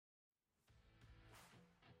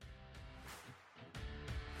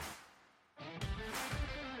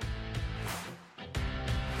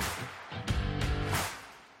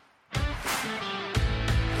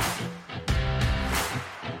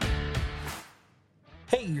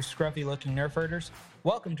Hey, you scruffy-looking nerf herders.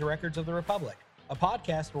 Welcome to Records of the Republic, a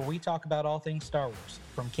podcast where we talk about all things Star Wars,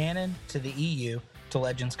 from canon to the EU to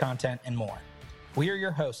Legends content and more. We are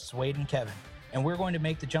your hosts, Wade and Kevin, and we're going to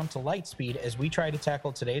make the jump to light speed as we try to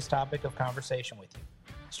tackle today's topic of conversation with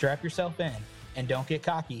you. Strap yourself in and don't get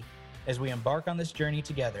cocky as we embark on this journey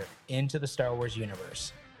together into the Star Wars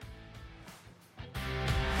universe.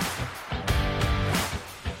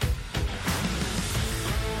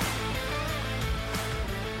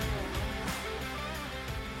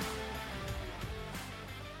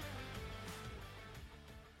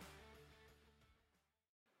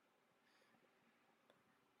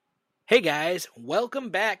 Hey guys, welcome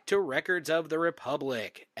back to Records of the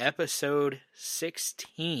Republic, episode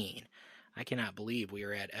 16. I cannot believe we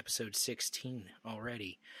are at episode 16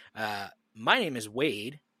 already. My name is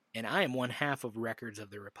Wade, and I am one half of Records of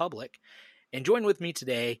the Republic. And joined with me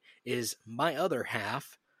today is my other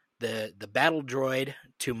half, the battle droid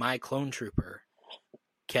to my clone trooper,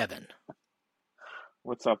 Kevin.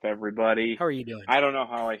 What's up, everybody? How are you doing? I don't know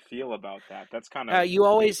how I feel about that. That's kind of you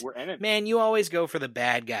always, we're in it. man. You always go for the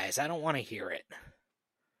bad guys. I don't want to hear it.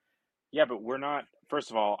 Yeah, but we're not. First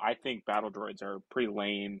of all, I think battle droids are pretty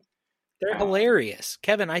lame. They're hilarious,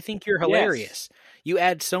 Kevin. I think you're hilarious. Yes. You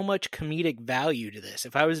add so much comedic value to this.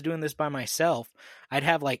 If I was doing this by myself, I'd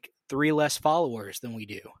have like 3 less followers than we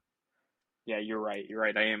do. Yeah, you're right. You're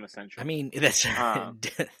right. I am essential. I mean, that's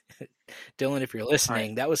Dylan. If you're listening,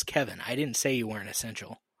 right. That was Kevin. I didn't say you weren't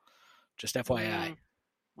essential. Just FYI.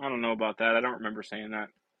 I don't know about that. I don't remember saying that.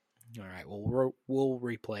 All right. Well, we'll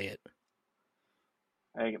replay it.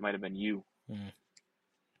 I think it might have been you.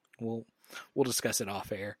 We'll discuss it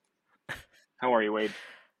off air. How are you, Wade?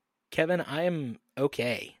 Kevin, I am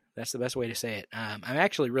okay. That's the best way to say it. I'm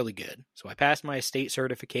actually really good. So I passed my state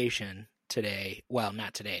certification today. Well,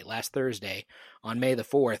 not today. Last Thursday on May the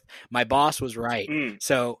 4th. My boss was right.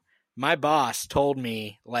 So my boss told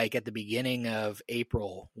me like at the beginning of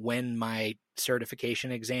April when my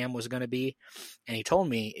certification exam was going to be. And he told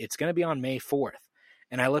me it's going to be on May 4th.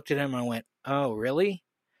 And I looked at him and I went, oh, really?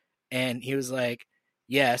 And he was like,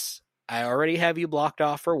 yes, I already have you blocked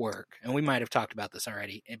off for work. And we might have talked about this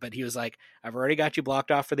already. But he was like, I've already got you blocked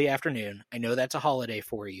off for the afternoon. I know that's a holiday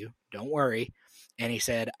for you. Don't worry. And he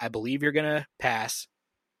said, I believe you're going to pass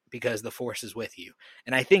because the Force is with you.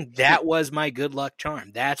 And I think that was my good luck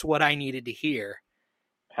charm. That's what I needed to hear.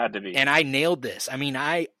 Had to be. And I nailed this. I mean,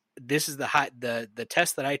 this is the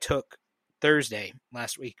test that I took Thursday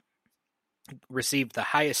last week, received the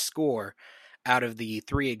highest score out of the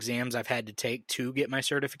 3 exams I've had to take to get my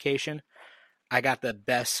certification. I got the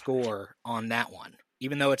best score on that one,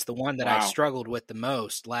 even though it's the one that I struggled with the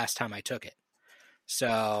most last time I took it.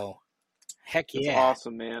 So, heck yeah. That's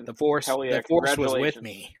awesome, man. The Force was with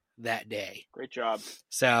me that day. Great job.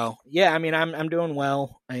 So, yeah, I mean, I'm doing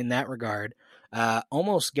well in that regard.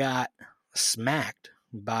 Almost got smacked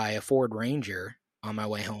by a Ford Ranger on my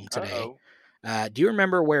way home today. Do you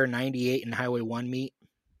remember where 98 and Highway 1 meet?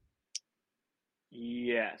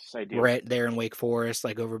 Yes, I do. Right there in Wake Forest,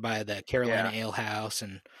 like over by the Carolina Ale House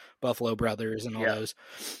and Buffalo Brothers and all those.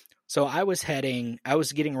 So I was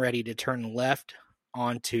getting ready to turn left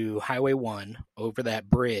onto Highway 1 over that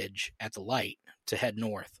bridge at the light to head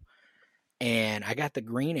north. And I got the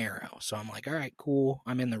green arrow. So I'm like, all right, cool.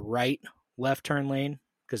 I'm in the right left turn lane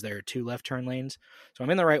because there are 2 left turn lanes. So I'm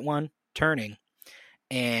in the right one, turning.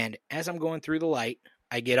 And as I'm going through the light,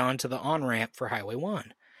 I get onto the on-ramp for Highway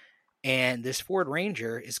 1. And this Ford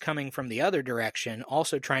Ranger is coming from the other direction,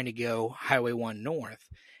 also trying to go Highway 1 north.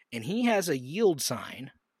 And he has a yield sign,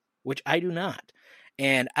 which I do not.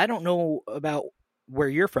 And I don't know about where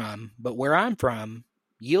you're from, but where I'm from,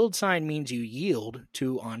 yield sign means you yield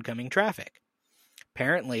to oncoming traffic.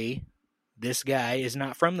 Apparently, this guy is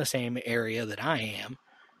not from the same area that I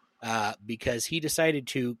am, because he decided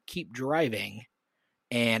to keep driving.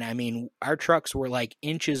 And I mean, our trucks were like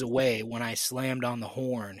inches away when I slammed on the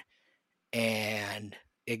horn. And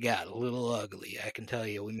it got a little ugly, I can tell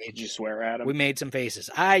you. Did you swear at him? We made some faces.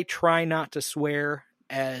 I try not to swear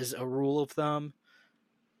as a rule of thumb,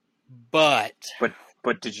 but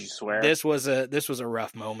did you swear? This was a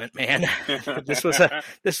rough moment, man. This was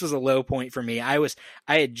a low point for me. I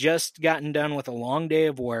had just gotten done with a long day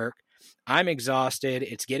of work. I'm exhausted.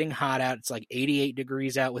 It's getting hot out. It's like 88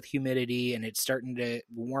 degrees out with humidity, and it's starting to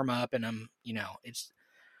warm up. And it's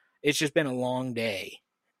just been a long day.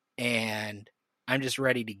 And I'm just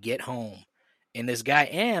ready to get home. And this guy,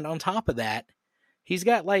 and on top of that, he's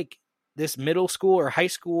got like this middle school or high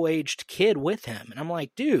school aged kid with him. And I'm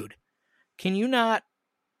like, dude, can you not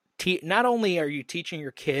only are you teaching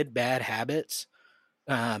your kid bad habits,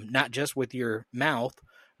 not just with your mouth,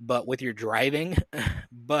 but with your driving.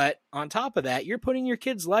 But on top of that, you're putting your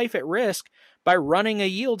kid's life at risk by running a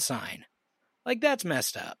yield sign. Like, that's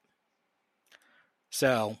messed up.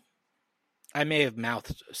 So I may have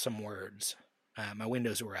mouthed some words. My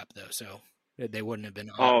windows were up, though, so they wouldn't have been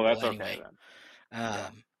audible that's anyway. Okay,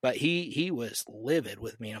 then. But he was livid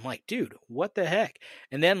with me, and I'm like, dude, what the heck?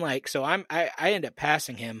 And then, like, so I end up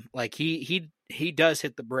passing him. Like, he does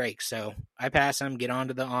hit the brakes, so I pass him, get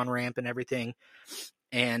onto the on-ramp and everything,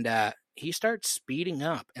 and he starts speeding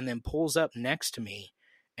up and then pulls up next to me,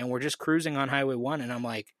 and we're just cruising on Highway 1, and I'm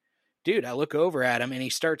like, dude, I look over at him, and he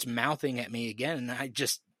starts mouthing at me again, and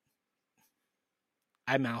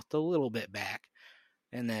I mouthed a little bit back,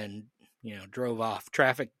 and then, drove off.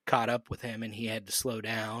 Traffic caught up with him, and he had to slow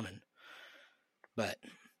down. But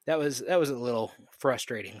that was a little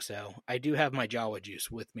frustrating. So I do have my Jawa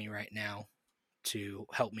juice with me right now to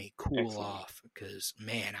help me cool off, because,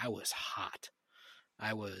 man, I was hot.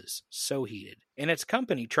 I was so heated. And it's a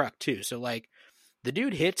company truck, too. So, like, the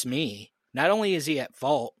dude hits me. Not only is he at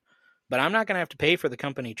fault, but I'm not going to have to pay for the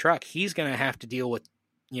company truck. He's going to have to deal with,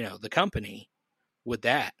 the company with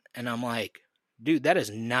that. And I'm like, dude, that is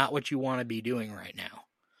not what you want to be doing right now.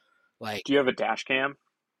 Like, do you have a dash cam?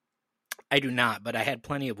 I do not, but I had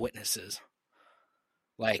plenty of witnesses.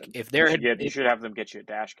 Like, if you should have them get you a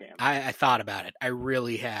dash cam. I thought about it. I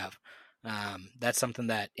really have. That's something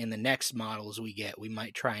that in the next models we get, we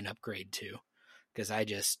might try and upgrade to, because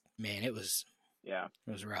it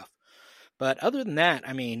was rough. But other than that,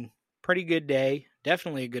 I mean, pretty good day.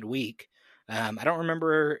 Definitely a good week. I don't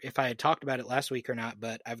remember if I had talked about it last week or not,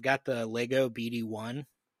 but I've got the Lego BD1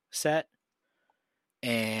 set,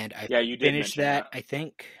 and I finished that. I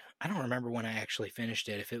think, I don't remember when I actually finished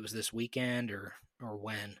it, if it was this weekend or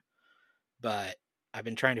when, but I've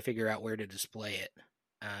been trying to figure out where to display it,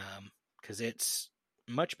 because it's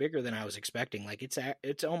much bigger than I was expecting. Like,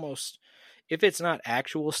 it's almost, if it's not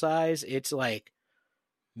actual size, it's like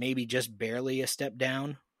maybe just barely a step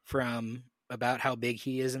down from about how big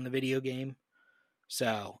he is in the video game.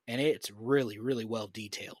 So, and it's really, really well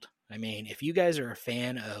detailed. I mean, if you guys are a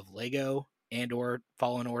fan of Lego and or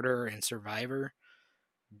Fallen Order and Survivor,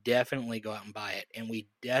 definitely go out and buy it. And we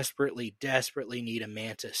desperately, desperately need a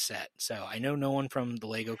Mantis set. So I know no one from the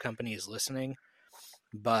Lego company is listening,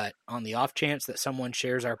 but on the off chance that someone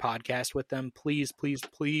shares our podcast with them, please, please,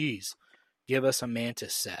 please give us a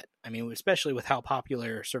Mantis set. I mean, especially with how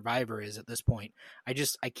popular Survivor is at this point. I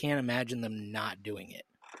can't imagine them not doing it.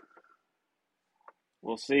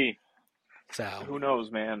 We'll see. So who knows,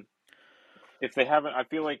 man? If they haven't, I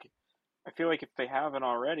feel like if they haven't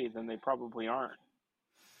already, then they probably aren't.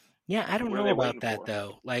 Yeah, I don't know about that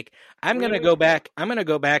though. Like, I'm going to go back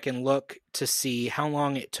and look to see how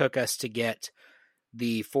long it took us to get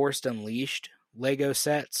the Force Unleashed Lego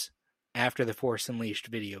sets after the Force Unleashed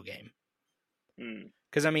video game.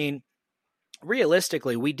 Because, I mean,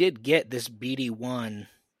 realistically, we did get this BD1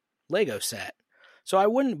 Lego set. So I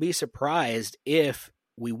wouldn't be surprised if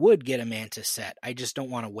we would get a Mantis set. I just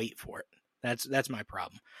don't want to wait for it. That's my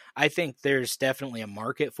problem. I think there's definitely a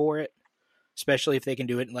market for it, especially if they can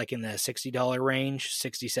do it like in the $60 range,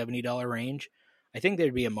 $60, $70 range. I think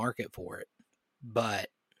there'd be a market for it. But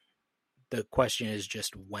the question is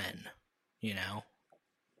just when, Yeah.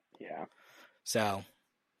 So,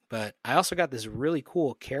 but I also got this really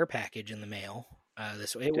cool care package in the mail.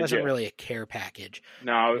 It wasn't really a care package.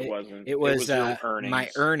 No, it wasn't. It was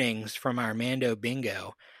my earnings from our Mando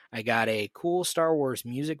bingo. I got a cool Star Wars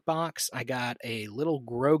music box. I got a little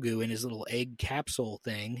Grogu in his little egg capsule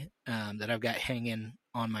thing that I've got hanging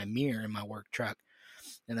on my mirror in my work truck.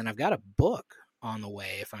 And then I've got a book on the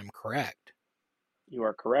way, if I'm correct. You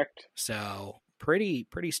are correct. So pretty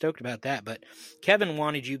stoked about that. But Kevin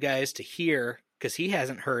wanted you guys to hear, because he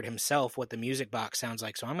hasn't heard himself, what the music box sounds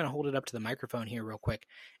like. So I'm going to hold it up to the microphone here real quick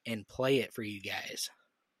and play it for you guys.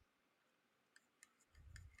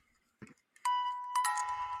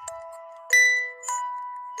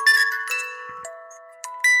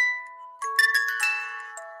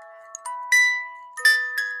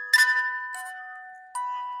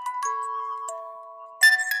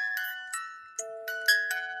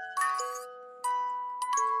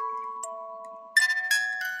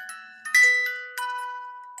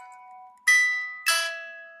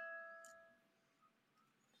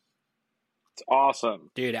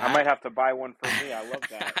 Awesome, dude! I might have to buy one for me. I love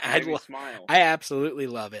that. I smile. I absolutely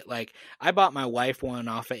love it. Like, I bought my wife one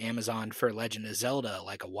off of Amazon for Legend of Zelda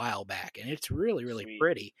like a while back, and it's really, really Sweet.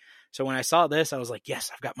 Pretty. So when I saw this, I was like,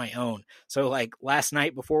 yes, I've got my own. So like last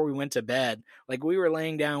night before we went to bed, like we were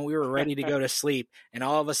laying down, we were ready to go to sleep, and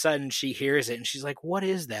all of a sudden she hears it and she's like, what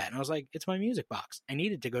is that? And I was like, it's my music box. I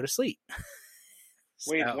needed to go to sleep.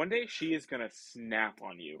 Wade, So one day she is gonna snap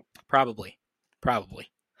on you. probably.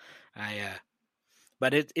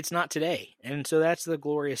 But it's not today, and so that's the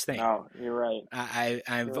glorious thing. No, you're right.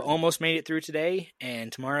 I've almost made it through today,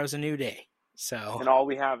 and tomorrow's a new day. So and all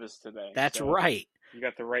we have is today. That's so right. You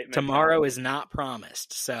got the right mentality. Tomorrow is not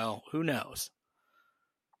promised, so who knows?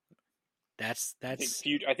 That's. I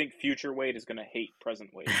think future Wade is going to hate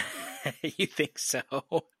present Wade. You think so?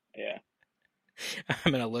 Yeah.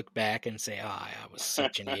 I'm going to look back and say, I was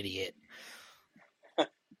such an idiot.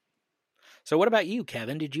 So what about you,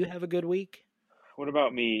 Kevin? Did you have a good week? What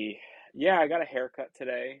about me? Yeah, I got a haircut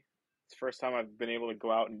today. It's the first time I've been able to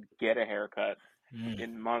go out and get a haircut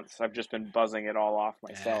in months. I've just been buzzing it all off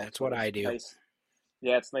myself. That's what I do. Nice.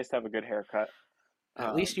 Yeah, it's nice to have a good haircut.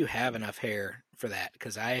 At least you have enough hair for that,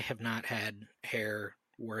 because I have not had hair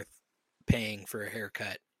worth paying for a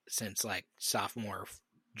haircut since like sophomore,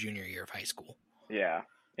 junior year of high school. Yeah,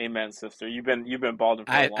 amen, sister. You've been balding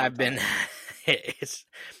for a long I've time. been. It's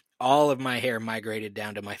all of my hair migrated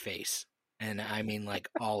down to my face, and I mean like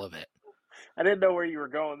all of it. I didn't know where you were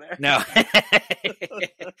going there. No.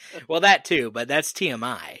 Well, that too, but that's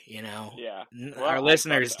TMI. You know. Yeah. Well, our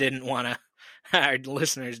listeners didn't want to. Our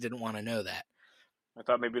listeners didn't want to know that. I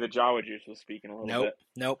thought maybe the Jawa juice was speaking a little bit.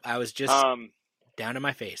 Nope. I was just down to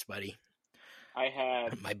my face, buddy. I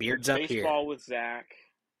had my beard's up here. Baseball with Zach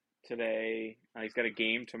today. He's got a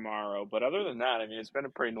game tomorrow. But other than that, I mean, it's been a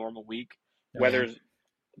pretty normal week.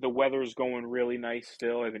 The weather's going really nice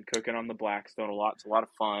still. I've been cooking on the Blackstone a lot. It's a lot of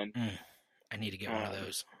fun. I need to get one of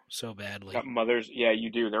those so badly. Got Mother's. Yeah, you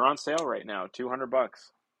do. They're on sale right now. $200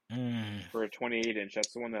 for a 28-inch.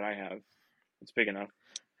 That's the one that I have. It's big enough.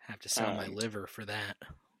 Have to sell my liver for that.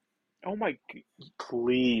 Oh my!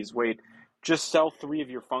 Please wait. Just sell 3 of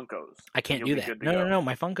your Funkos. I can't do that. No.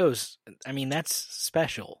 My Funkos. I mean, that's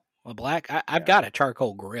special. A black. I've got a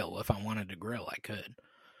charcoal grill. If I wanted to grill, I could.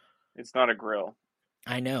 It's not a grill.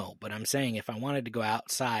 I know, but I'm saying if I wanted to go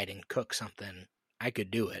outside and cook something, I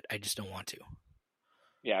could do it. I just don't want to.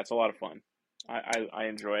 Yeah, it's a lot of fun. I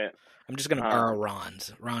enjoy it. I'm just going to borrow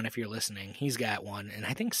Ron's. Ron, if you're listening, he's got one. And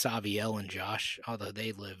I think Saviel and Josh, although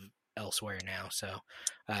they live elsewhere now. So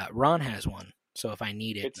Ron has one. So if I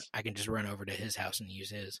need it, I can just run over to his house and use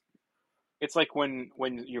his. It's like when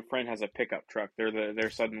your friend has a pickup truck, they're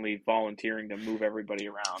suddenly volunteering to move everybody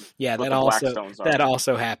around. Yeah, that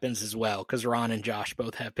also happens as well, because Ron and Josh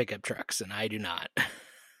both have pickup trucks, and I do not.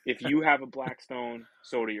 If you have a Blackstone,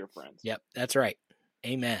 so do your friends. Yep, that's right.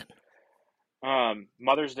 Amen.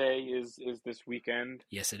 Mother's Day is this weekend.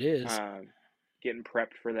 Yes, it is. Getting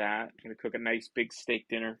prepped for that. Gonna cook a nice big steak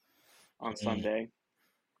dinner on Sunday.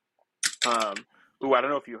 I don't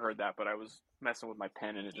know if you heard that, but I was messing with my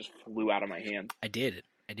pen and it just flew out of my hand. I did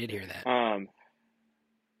hear that.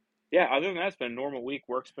 Yeah, other than that, it's been a normal week.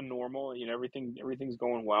 Work's been normal. You know, everything's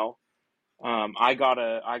going well. I got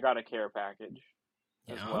a care package.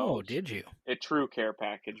 Oh, did you? A true care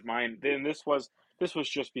package. Mine. Then this was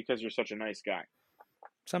just because you're such a nice guy.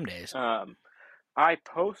 Some days. I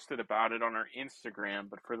posted about it on our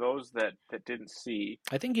Instagram, but for those that didn't see,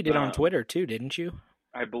 I think you did on Twitter too, didn't you?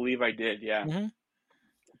 I believe I did, yeah. Mm-hmm.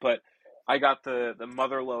 But I got the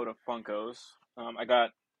mother load of Funkos. I got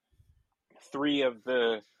 3 of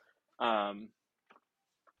the from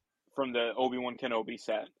the Obi-Wan Kenobi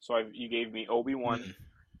set. So you gave me Obi-Wan,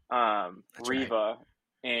 Reva, right.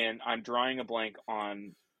 And I'm drawing a blank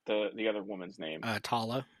on the other woman's name.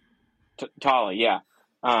 Tala. Tala, yeah.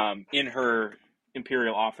 In her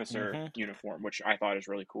Imperial officer uniform, which I thought is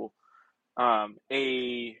really cool.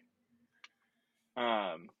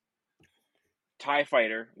 TIE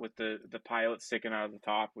fighter with the pilot sticking out of the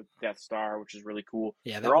top with Death Star, which is really cool.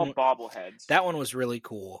 Yeah, they're all bobbleheads. That one was really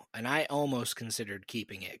cool, and I almost considered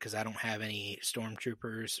keeping it because I don't have any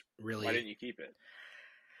stormtroopers really. Why didn't you keep it?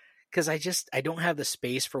 Because I don't have the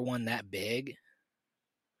space for one that big,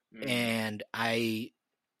 and I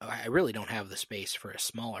really don't have the space for a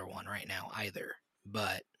smaller one right now either.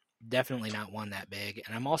 But definitely not one that big,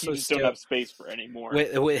 and I'm also still don't have space for any more.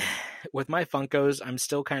 With my Funkos, I'm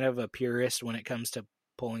still kind of a purist when it comes to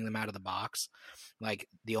pulling them out of the box. Like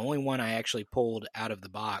the only one I actually pulled out of the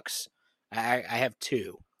box, I have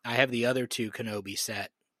 2. I have the other 2 Kenobi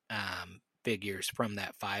set figures from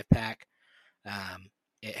that 5-pack.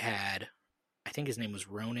 It had, I think his name was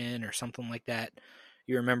Ronin or something like that.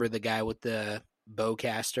 You remember the guy with the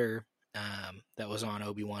bowcaster that was on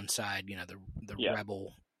Obi-Wan's side? You know, the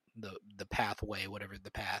rebel. The pathway, whatever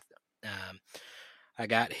the path. I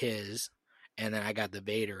got his, and then I got the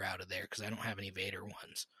Vader out of there because I don't have any Vader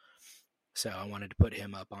ones. So I wanted to put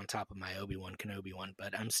him up on top of my Obi-Wan Kenobi one,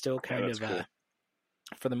 but I'm still kind of cool.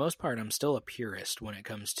 for the most part, I'm still a purist when it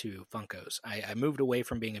comes to Funkos. I moved away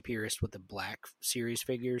from being a purist with the Black Series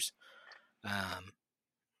figures,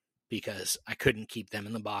 because I couldn't keep them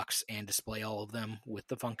in the box and display all of them with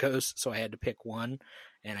the Funkos, so I had to pick one,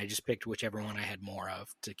 and I just picked whichever one I had more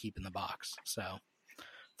of to keep in the box. So,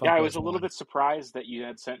 Yeah, I Funkos was a little won. bit surprised that you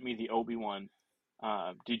had sent me the Obi-Wan.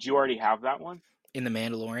 Did you already have that one? In the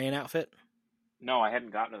Mandalorian outfit? No, I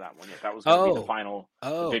hadn't gotten to that one yet. That was going to be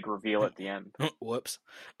the big reveal at the end. Whoops.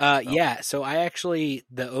 Yeah, so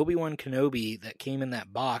the Obi-Wan Kenobi that came in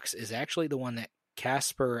that box is actually the one that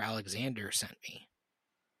Casper Alexander sent me.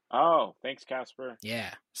 Oh, thanks, Casper.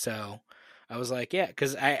 Yeah, so I was like, yeah,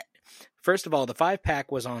 because first of all, the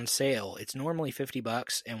 5-pack was on sale. It's normally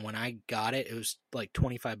 $50, and when I got it, it was like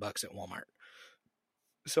 $25 at Walmart.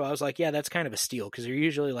 So I was like, yeah, that's kind of a steal, because they're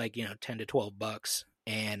usually like, $10 to $12,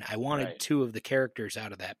 and I wanted 2 of the characters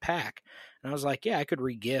out of that pack. And I was like, yeah, I could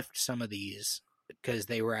regift some of these, because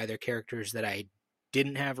they were either characters that I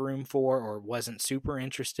didn't have room for or wasn't super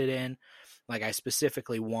interested in. Like, I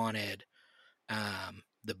specifically wanted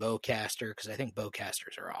the bowcaster, because I think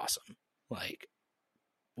bowcasters are awesome. Like,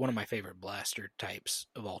 one of my favorite blaster types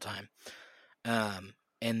of all time.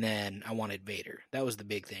 And then I wanted Vader. That was the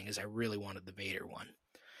big thing, is I really wanted the Vader one.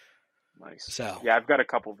 Nice. So yeah, I've got a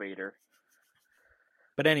couple Vader.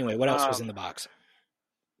 But anyway, what else was in the box?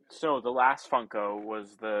 So the last Funko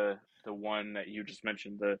was the one that you just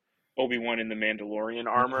mentioned, the Obi-Wan in the Mandalorian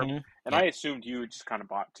armor. Mm-hmm. And I assumed you just kind of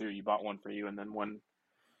bought 2. You bought one for you and then one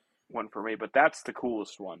for me. But that's the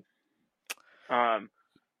coolest one.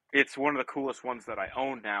 It's one of the coolest ones that I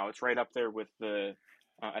own now. It's right up there with the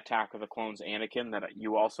Attack of the Clones Anakin that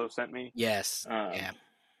you also sent me. Yes. Yeah.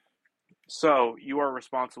 So you are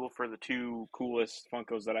responsible for the 2 coolest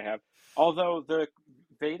Funkos that I have. Although the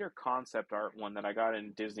Vader concept art one that I got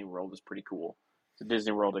in Disney World is pretty cool. It's a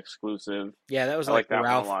Disney World exclusive. Yeah, that was like the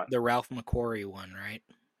Ralph McQuarrie one, right?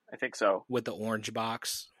 I think so. With the orange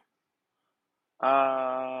box.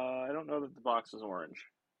 I don't know that the box is orange.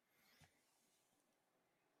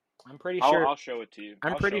 I'm pretty sure. I'll show it to you.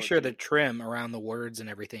 I'm pretty sure the trim around the words and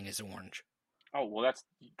everything is orange. Oh, well,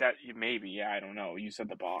 that maybe. Yeah, I don't know. You said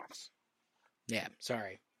the box. Yeah,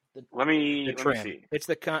 sorry. Let me see. It's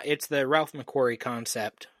the Ralph McQuarrie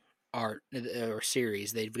concept art or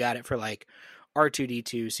series. They've got it for like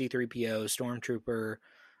R2-D2, C-3PO, Stormtrooper,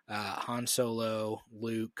 Han Solo,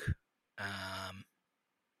 Luke.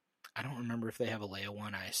 I don't remember if they have a Leia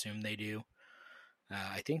one. I assume they do.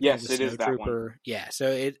 I think yes, it is that one. Yeah,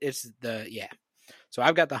 so So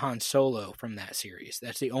I've got the Han Solo from that series.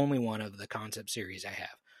 That's the only one of the concept series I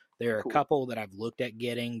have. There are a couple that I've looked at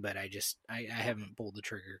getting, but I haven't pulled the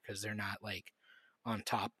trigger because they're not like on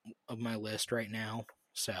top of my list right now.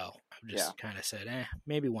 So I've just kind of said,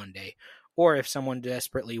 maybe one day. Or if someone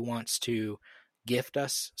desperately wants to gift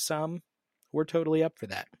us some, we're totally up for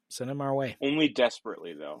that. Send them our way. Only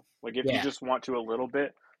desperately, though. Like if you just want to a little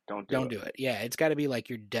bit, don't do it. Yeah, it's got to be like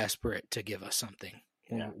you're desperate to give us something.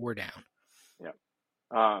 We're down.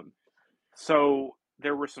 Yeah. So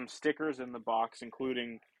there were some stickers in the box,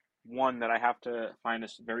 including one that I have to find a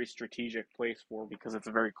very strategic place for because it's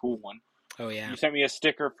a very cool one. Oh, yeah. You sent me a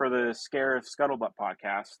sticker for the Scarif Scuttlebutt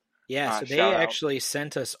podcast. Yeah, so they actually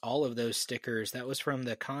sent us all of those stickers. That was from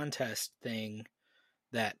the contest thing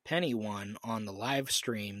that Penny won on the live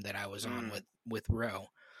stream that I was on with Ro.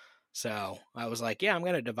 So I was like, yeah, I'm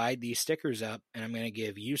going to divide these stickers up, and I'm going to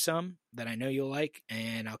give you some that I know you'll like,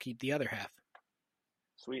 and I'll keep the other half.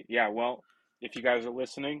 Sweet. Yeah, well, if you guys are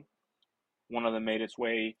listening, one of them made its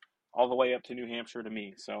way all the way up to New Hampshire to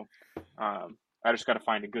me. So I just got to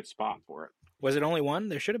find a good spot for it. Was it only one?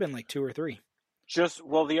 There should have been like 2 or 3.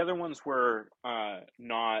 The other ones were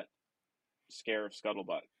not Scarif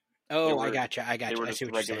Scuttlebutt. Oh, I gotcha. They were just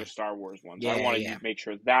regular Star Wars ones. Yeah, I wanted to make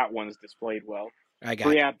sure that one's displayed well. I got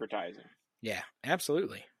free advertising. Yeah,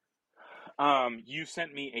 absolutely. You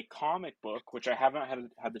sent me a comic book, which I haven't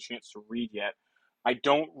had the chance to read yet. I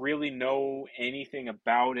don't really know anything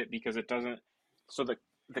about it because it doesn't. So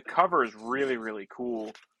the cover is really, really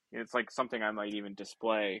cool. It's like something I might even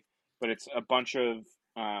display. But it's a bunch of.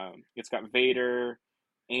 It's got Vader,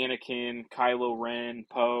 Anakin, Kylo Ren,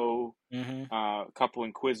 Poe, a couple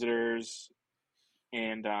Inquisitors,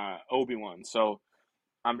 and Obi-Wan. So,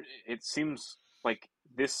 it seems like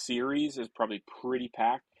this series is probably pretty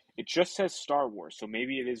packed. It just says Star Wars, so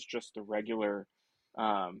maybe it is just the regular,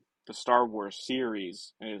 the Star Wars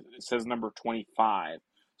series. It says number 25.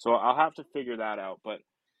 So I'll have to figure that out. But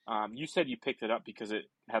you said you picked it up because it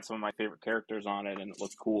had some of my favorite characters on it, and it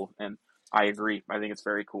looked cool. And I agree. I think it's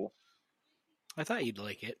very cool. I thought you'd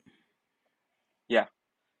like it. Yeah.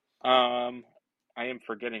 I am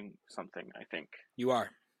forgetting something, I think. You are.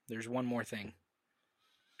 There's one more thing.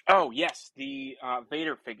 Oh, yes, the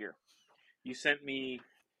Vader figure. You sent me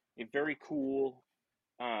a very cool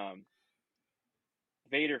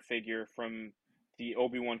Vader figure from the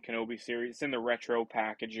Obi-Wan Kenobi series. It's in the retro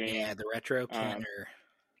packaging. Yeah, the retro Kenner.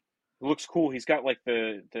 It looks cool. He's got like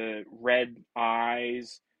the red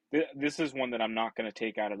eyes. This is one that I'm not going to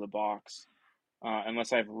take out of the box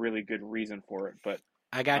unless I have really good reason for it. But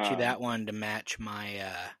I got you that one to match my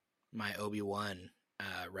my Obi-Wan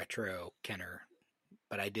retro Kenner,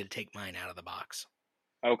 but I did take mine out of the box.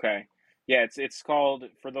 Okay, yeah, it's called,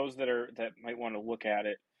 for those that might want to look at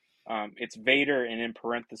it. It's Vader and in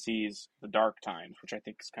parentheses the Dark Times, which I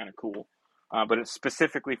think is kind of cool. But it's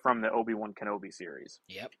specifically from the Obi-Wan Kenobi series.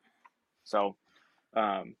 Yep. So,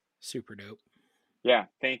 super dope. Yeah,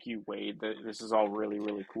 thank you, Wade. This is all really,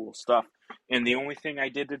 really cool stuff. And the only thing I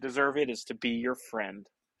did to deserve it is to be your friend.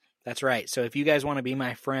 That's right. So if you guys want to be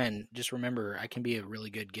my friend, just remember I can be a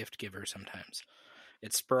really good gift giver sometimes.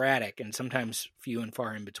 It's sporadic and sometimes few and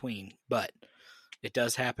far in between, but it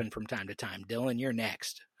does happen from time to time. Dylan, you're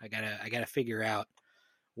next. I gotta figure out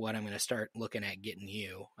what I'm gonna start looking at getting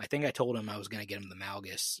you. I think I told him I was gonna get him the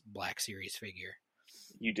Malgus Black Series figure.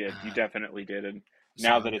 You did. You definitely did. And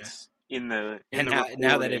now that it's now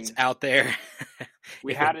that it's out there,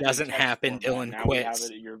 we if had it doesn't happen, Dylan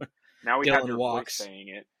quits. Now we have your walks. voice saying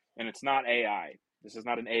it, and it's not AI. This is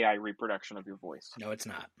not an AI reproduction of your voice. No, it's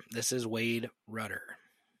not. This is Wade Rudder.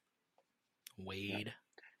 Wade.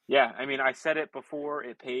 Yeah, I mean, I said it before.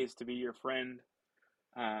 It pays to be your friend.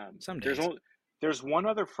 Some days. There's one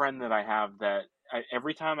other friend that I have that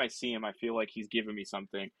every time I see him, I feel like he's giving me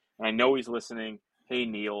something, and I know he's listening. Hey,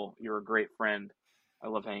 Neil, you're a great friend. I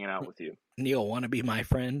love hanging out with you. Neil, want to be my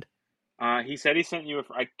friend? He said he sent you.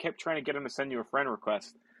 I kept trying to get him to send you a friend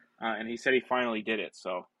request, and he said he finally did it.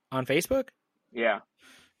 So on Facebook? Yeah.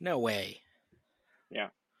 No way. Yeah.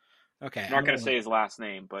 Okay. I'm not going to say his last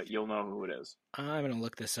name, but you'll know who it is. I'm going to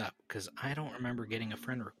look this up because I don't remember getting a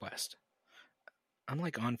friend request. I'm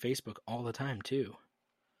like on Facebook all the time too.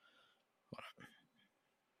 Hold on.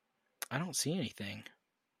 I don't see anything.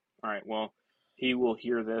 All right. Well, he will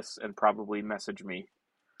hear this and probably message me.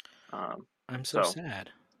 I'm so sad.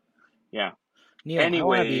 Yeah. Neil, I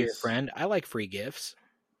want to be your friend. I like free gifts.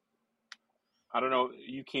 I don't know.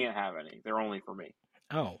 You can't have any. They're only for me.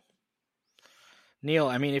 Oh. Neil,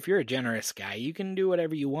 I mean, if you're a generous guy, you can do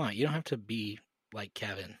whatever you want. You don't have to be like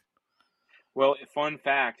Kevin. Well, fun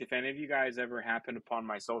fact, if any of you guys ever happen upon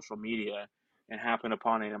my social media and happen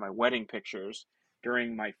upon any of my wedding pictures,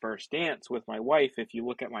 during my first dance with my wife, if you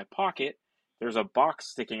look at my pocket, there's a box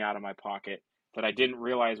sticking out of my pocket that I didn't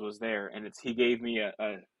realize was there, and he gave me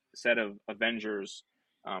a set of Avengers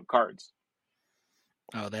cards.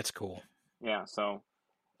 Oh, that's cool. Yeah, so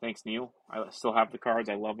thanks, Neil. I still have the cards.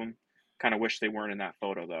 I love them. Kind of wish they weren't in that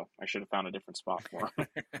photo, though. I should have found a different spot for them.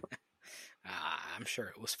 I'm sure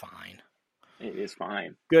it was fine. It is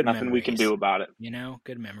fine. Good Nothing memories. We can do about it. You know,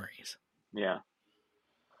 good memories. Yeah.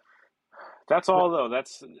 That's all, though.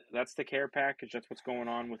 That's the care package. That's what's going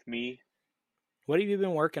on with me. What have you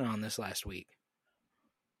been working on this last week?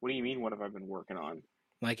 What do you mean, what have I been working on?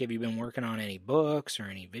 Like, have you been working on any books or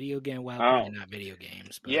any video game? Well, probably not video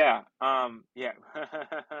games. But... Yeah. Yeah.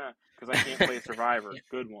 Because I can't play Survivor.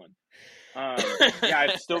 Good one. Yeah,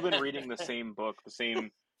 I've still been reading the same book, the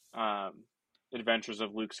same Adventures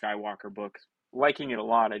of Luke Skywalker book. Liking it a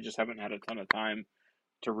lot. I just haven't had a ton of time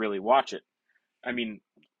to really watch it. I mean,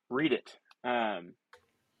 read it. I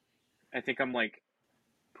think I'm like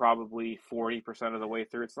probably 40% of the way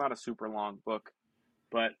through. It's not a super long book,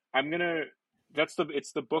 but it's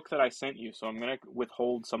the book that I sent you, so I'm gonna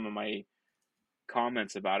withhold some of my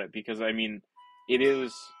comments about it because I mean, it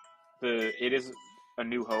is A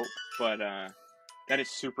New Hope, but that is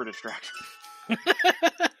super distracting.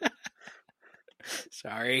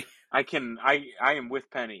 Sorry. I am with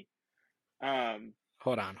Penny.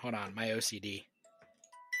 Hold on, my OCD.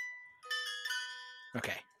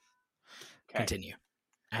 Okay. Continue.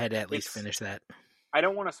 I had to at least finish that. I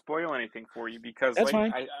don't want to spoil anything for you because that's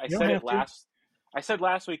fine. I said it last. I said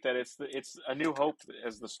last week that it's A New Hope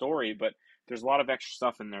as the story, but there's a lot of extra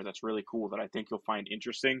stuff in there that's really cool that I think you'll find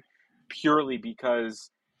interesting. Purely because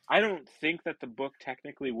I don't think that the book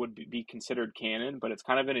technically would be considered canon, but it's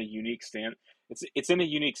kind of in a unique stand. It's in a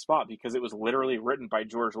unique spot because it was literally written by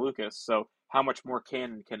George Lucas. So how much more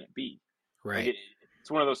canon can it be? Right. Like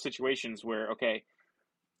it's one of those situations where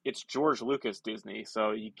it's George Lucas Disney,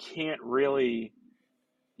 so you can't really.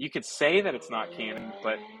 You could say that it's not canon,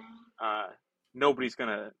 but nobody's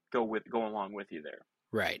gonna go along with you there.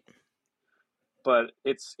 Right. But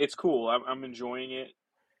it's cool. I'm enjoying it.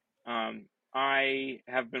 I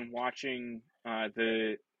have been watching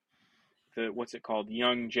the what's it called?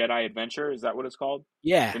 Young Jedi Adventure. Is that what it's called?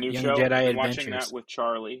 Yeah, The new Young show. I've Jedi been watching that Adventures. with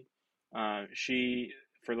Charlie. She,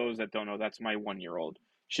 for those that don't know, that's my 1-year-old.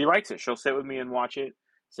 She likes it. She'll sit with me and watch it.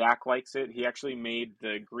 Zach likes it. He actually made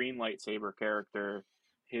the green lightsaber character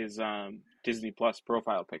his Disney Plus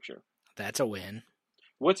profile picture. That's a win.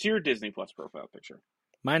 What's your Disney Plus profile picture?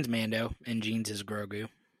 Mine's Mando, and Jean's is Grogu.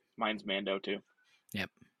 Mine's Mando too.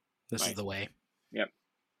 Yep, this is the way. Yep.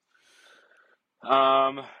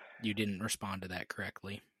 You didn't respond to that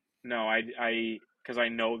correctly. No, because I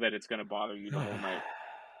know that it's going to bother you the whole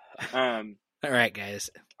night. All right,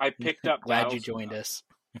 guys. I picked up. Glad you joined us.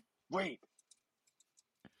 Wait.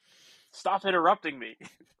 Stop interrupting me.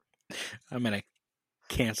 I'm going to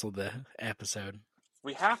cancel the episode.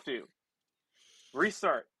 We have to.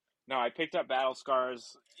 Restart. No, I picked up Battle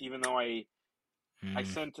Scars, even though I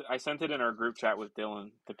sent it in our group chat with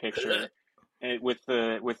Dylan, the picture, and with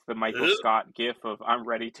the Michael Scott gif of "I'm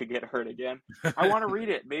ready to get hurt again." I want to read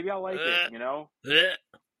it. Maybe I'll like it. You know.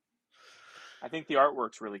 I think the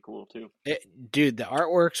artwork's really cool too. Dude, the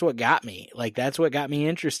artwork's what got me. Like, that's what got me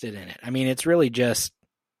interested in it. I mean, it's really just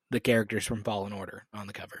the characters from Fallen Order on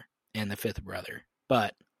the cover and the fifth brother,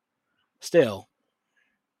 but still.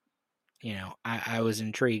 You know, I was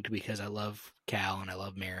intrigued because I love Cal and I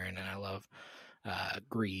love Marin and I love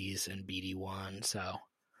Grease and BD1, so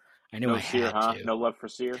I knew I had to. No love for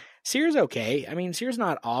Seer? Seer's okay. I mean, Seer's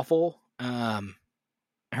not awful.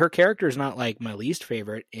 Her character's not like my least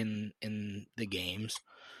favorite in the games,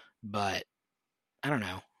 but I don't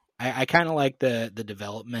know. I kind of like the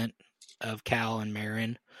development of Cal and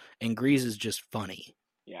Marin, and Grease is just funny.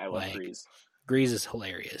 Yeah, I love Grease. Grease is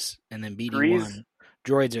hilarious, and then BD1...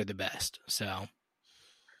 droids are the best, so. All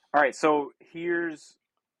right, so here's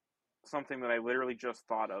something that I literally just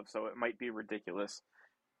thought of, so it might be ridiculous.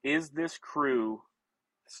 Is this crew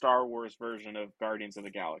Star Wars version of Guardians of the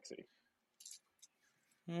Galaxy?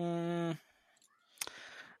 I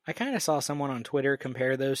kind of saw someone on Twitter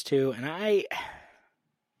compare those two, and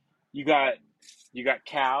You got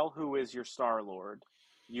Cal, who is your Star-Lord.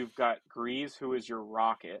 You've got Grease, who is your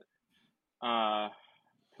Rocket.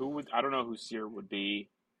 I don't know who Seer would be.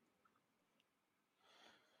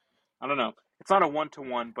 I don't know. It's not a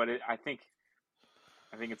 1-to-1, but I think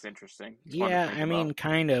it's interesting. It's yeah, I mean,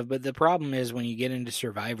 kind of. But the problem is when you get into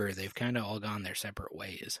Survivor, they've kind of all gone their separate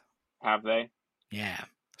ways. Have they? Yeah.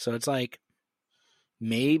 So it's like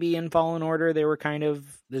maybe in Fallen Order they were kind of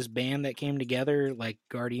this band that came together, like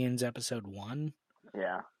Guardians Episode 1.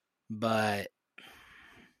 Yeah. But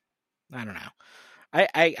I don't know.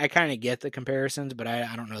 I kind of get the comparisons, but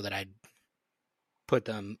I don't know that I'd put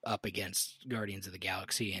them up against Guardians of the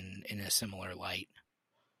Galaxy in a similar light.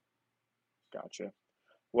 Gotcha.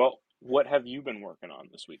 Well, what have you been working on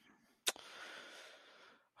this week?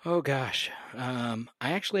 Oh, gosh. I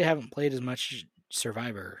actually haven't played as much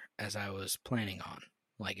Survivor as I was planning on.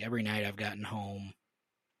 Like, every night I've gotten home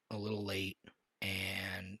a little late,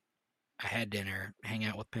 and I had dinner, hang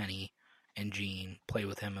out with Penny and Gene, play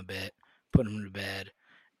with him a bit, put him to bed,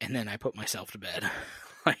 and then I put myself to bed.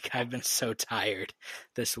 Like, I've been so tired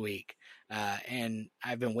this week. And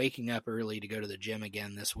I've been waking up early to go to the gym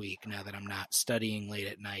again this week now that I'm not studying late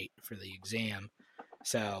at night for the exam.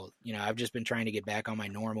 So, you know, I've just been trying to get back on my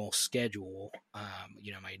normal schedule,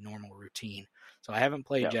 my normal routine. So I haven't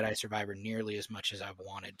played Jedi Survivor nearly as much as I've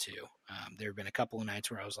wanted to. There have been a couple of nights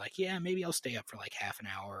where I was like, yeah, maybe I'll stay up for like half an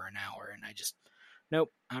hour or an hour. And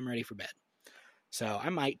nope, I'm ready for bed. So I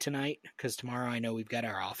might tonight, because tomorrow I know we've got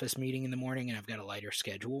our office meeting in the morning and I've got a lighter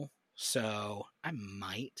schedule. So I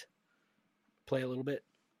might play a little bit.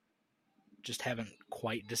 Just haven't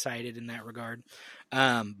quite decided in that regard.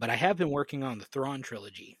 But I have been working on the Thrawn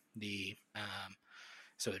trilogy.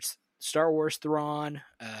 So it's Star Wars Thrawn,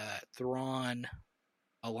 Thrawn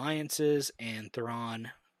Alliances, and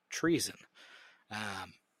Thrawn Treason.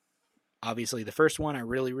 Obviously, the first one I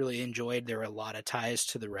really, really enjoyed. There were a lot of ties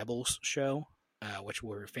to the Rebels show, which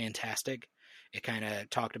were fantastic. It kind of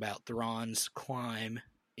talked about Thrawn's climb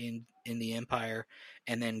in the Empire,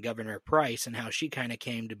 and then Governor Price and how she kind of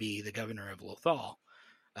came to be the governor of Lothal.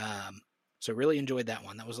 So really enjoyed that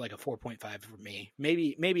one. That was like a 4.5 for me.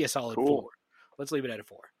 Maybe a solid 4. Let's leave it at a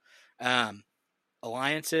 4.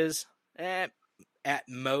 Alliances, at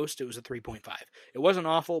most it was a 3.5. It wasn't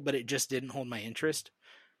awful, but it just didn't hold my interest.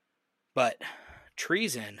 But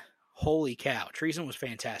Treason, holy cow. Treason was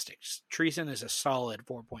fantastic. Treason is a solid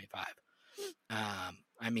 4.5.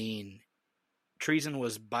 I mean, Treason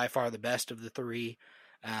was by far the best of the three.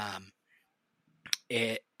 I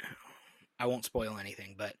won't spoil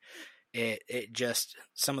anything, but it just,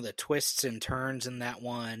 some of the twists and turns in that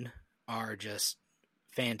one are just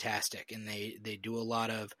fantastic, and they do a lot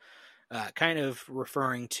of kind of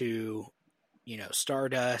referring to,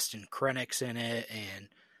 Stardust and Krennic's in it, and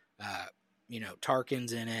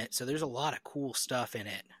Tarkin's in it. So there's a lot of cool stuff in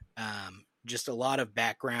it. Just a lot of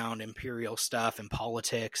background Imperial stuff and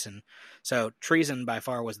politics, and so Treason by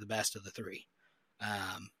far was the best of the three.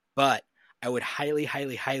 But I would highly,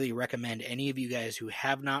 highly, highly recommend any of you guys who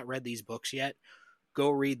have not read these books yet, go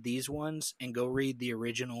read these ones and go read the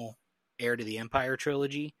original Heir to the Empire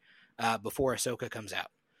trilogy before Ahsoka comes out.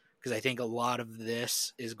 Because I think a lot of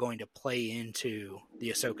this is going to play into the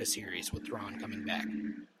Ahsoka series with Thrawn coming back.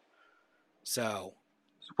 So,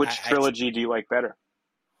 which trilogy do you like better?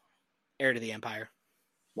 Heir to the Empire.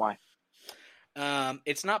 Why?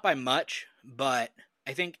 It's not by much, but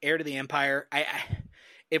I think Heir to the Empire,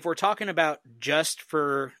 if we're talking about just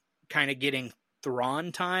for kind of getting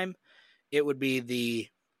Thrawn time, it would be the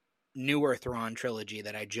newer Thrawn trilogy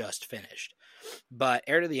that I just finished. But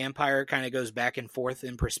Heir to the Empire kind of goes back and forth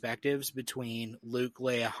in perspectives between Luke,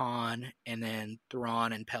 Leia, Han, and then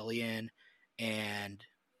Thrawn and Pelion and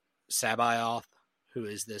Sabaoth, who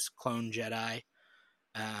is this clone Jedi.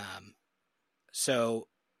 So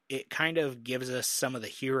it kind of gives us some of the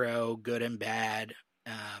hero, good and bad,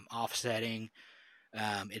 offsetting.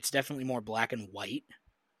 It's definitely more black and white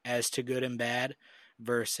as to good and bad,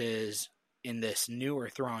 versus in this newer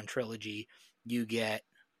Thrawn trilogy, you get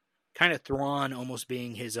kind of Thrawn almost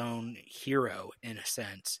being his own hero in a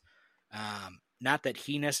sense. Not that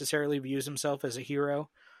he necessarily views himself as a hero,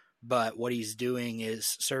 but what he's doing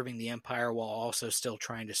is serving the Empire while also still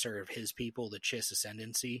trying to serve his people, the Chiss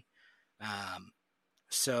Ascendancy.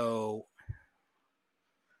 So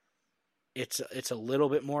it's a little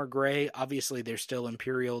bit more gray. Obviously, they're still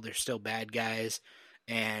Imperial, they're still bad guys,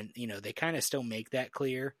 and they kind of still make that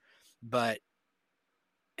clear. But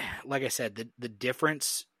like I said, the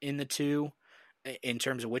difference in the two, in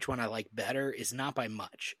terms of which one I like better, is not by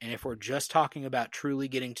much. And if we're just talking about truly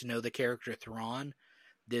getting to know the character Thrawn,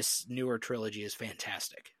 this newer trilogy is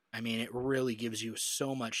fantastic. I mean, it really gives you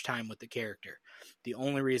so much time with the character. The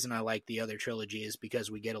only reason I like the other trilogy is because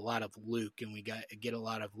we get a lot of Luke and we get a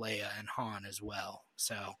lot of Leia and Han as well.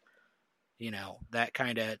 So, that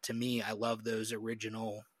kind of, to me, I love those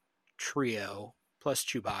original trio, plus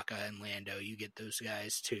Chewbacca and Lando. You get those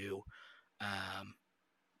guys too.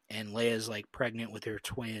 And Leia's like pregnant with her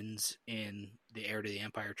twins in the Heir to the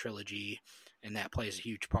Empire trilogy, and that plays a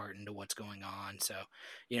huge part into what's going on. So,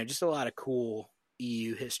 just a lot of cool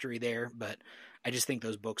EU history there, but I just think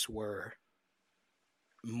those books were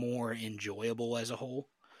more enjoyable as a whole.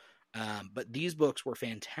 But these books were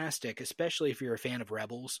fantastic, especially if you're a fan of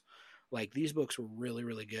Rebels. Like, these books were really,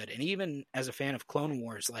 really good. And even as a fan of Clone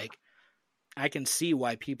Wars, like, I can see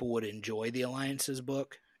why people would enjoy the Alliances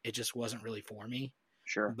book. It just wasn't really for me.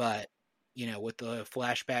 Sure. But, with the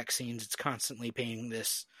flashback scenes, it's constantly painting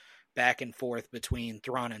this back and forth between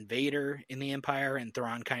Thrawn and Vader in the Empire, and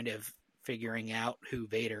Thrawn kind of figuring out who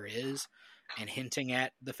Vader is and hinting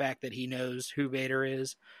at the fact that he knows who Vader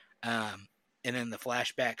is. And then the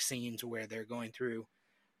flashback scenes where they're going through,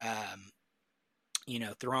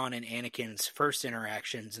 Thrawn and Anakin's first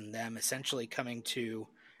interactions, and them essentially coming to,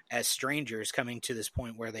 as strangers, coming to this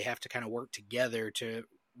point where they have to kind of work together to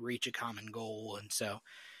reach a common goal. And so,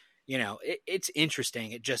 it's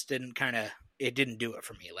interesting. It just didn't do it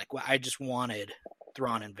for me. Like, I just wanted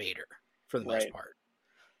Thrawn and Vader for the most part.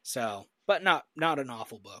 So, but not an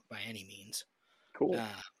awful book by any means. Cool.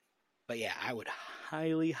 But yeah, I would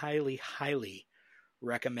highly, highly, highly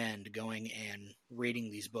recommend going and reading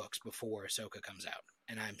these books before Ahsoka comes out.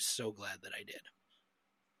 And I'm so glad that I did.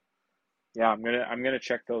 Yeah, I'm gonna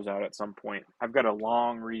check those out at some point. I've got a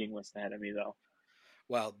long reading list ahead of me, though.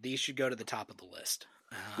 Well, these should go to the top of the list.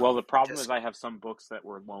 Well, the problem is I have some books that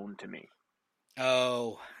were loaned to me.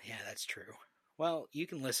 Oh, yeah, that's true. Well, you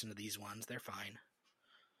can listen to these ones. They're fine.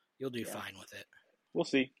 You'll do fine with it. We'll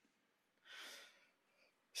see.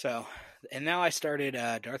 So, and now I started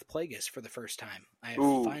Darth Plagueis for the first time. I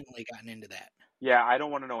have finally gotten into that. Yeah, I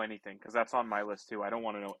don't want to know anything, because that's on my list too. I don't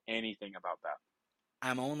want to know anything about that.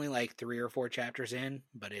 I'm only like 3 or 4 chapters in,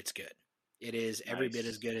 but it's good. It is every bit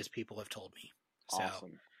as good as people have told me.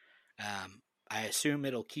 Awesome. So, I assume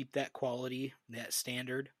it'll keep that quality, that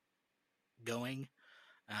standard going.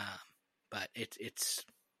 But it's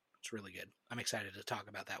really good. I'm excited to talk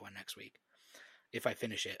about that one next week. If I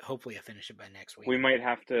finish it, hopefully I finish it by next week. I might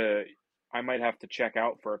have to check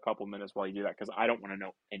out for a couple minutes while you do that, because I don't want to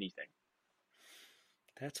know anything.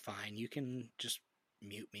 That's fine. You can just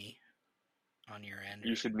mute me on your end.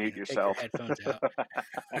 You should mute yourself. Take your headphones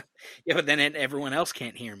out. Yeah, but then everyone else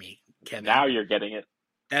can't hear me, Kevin. Now you're getting it.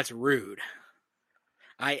 That's rude.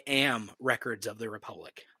 I am Records of the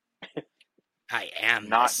Republic. I am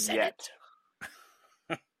not the yet.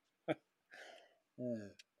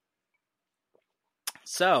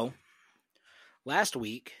 So, last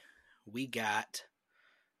week we got,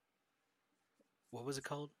 what was it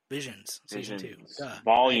called? Visions, Season 2.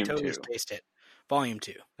 Volume I totally 2. spaced it. Volume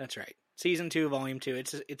 2. That's right. Season 2, Volume 2.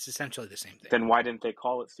 It's essentially the same thing. Then why didn't they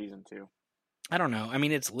call it Season 2? I don't know. I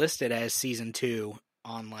mean, it's listed as Season 2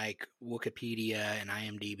 on like Wikipedia and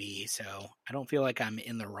IMDb, so I don't feel like I'm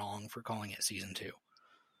in the wrong for calling it Season 2.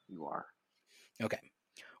 You are. Okay.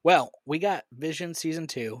 Well, we got Vision Season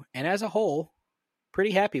 2, and as a whole, pretty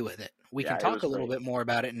happy with it. We can talk a little bit more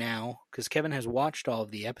about it now, because Kevin has watched all of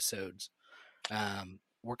the episodes. I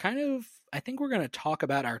think we're going to talk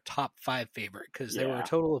about our top 5 favorite, because there were a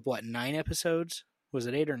total of, 9 episodes? Was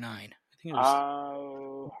it 8 or 9? I think it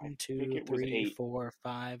was 1, 2, 3, 4,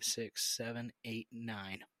 5, 6, 7, 8,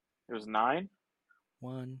 9. It was 9?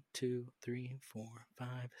 1, 2, 3, 4, 5,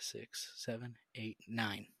 6, 7, 8,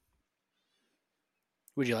 9.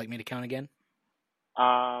 Would you like me to count again?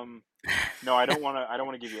 No, I don't want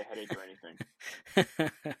to give you a headache or anything.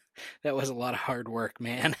 That was a lot of hard work,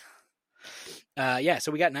 man. Yeah,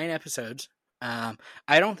 so we got 9 episodes. I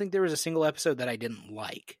don't think there was a single episode that I didn't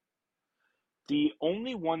like. The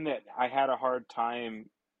only one that I had a hard time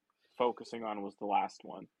focusing on was the last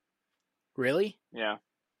one. Really? Yeah.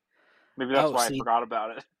 Maybe that's why I forgot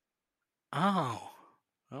about it. Oh,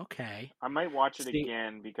 okay. I might watch it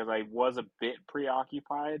again because I was a bit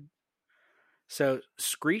preoccupied. So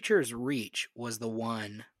Screecher's Reach was the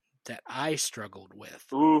one that I struggled with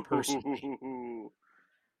personally.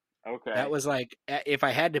 Okay. That was like, if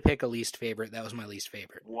I had to pick a least favorite, that was my least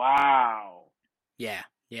favorite. Wow. Yeah,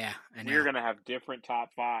 I know. We're going to have different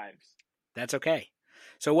top 5s. That's okay.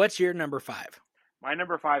 So what's your number 5? My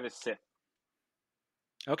number 5 is Sith.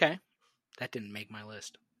 Okay. That didn't make my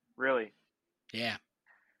list. Really? Yeah.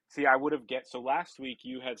 See, I would have so last week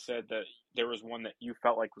you had said that there was one that you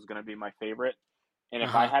felt like was going to be my favorite. And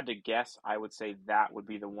if I had to guess, I would say that would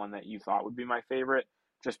be the one that you thought would be my favorite,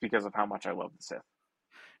 just because of how much I love the Sith.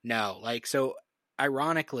 No, so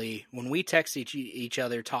ironically, when we text each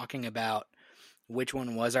other talking about which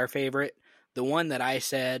one was our favorite, the one that I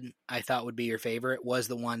said I thought would be your favorite was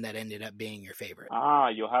the one that ended up being your favorite.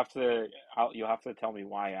 You'll have to tell me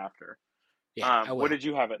why after. Yeah, what did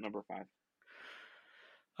you have at number 5?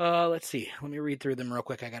 Let's see. Let me read through them real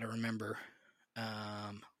quick. I got to remember.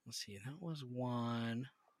 Let's see. That was 1.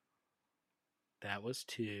 That was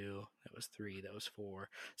 2. That was 3. That was 4.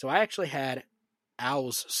 So I actually had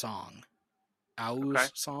Owl's song.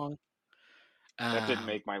 Song. That didn't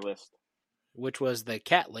make my list. Which was the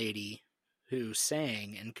cat lady who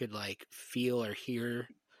sang and could like feel or hear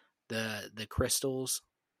the crystals,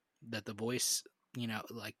 that the voice,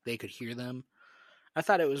 like they could hear them. I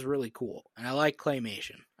thought it was really cool, and I like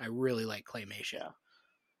claymation. I really like claymation. Yeah.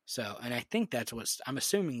 So, and I think I'm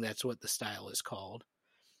assuming that's what the style is called.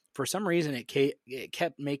 For some reason, it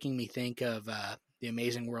kept making me think of The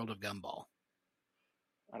Amazing World of Gumball.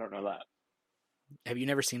 I don't know that. Have you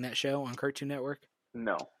never seen that show on Cartoon Network?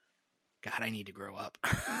 No. God, I need to grow up.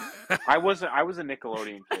 I was a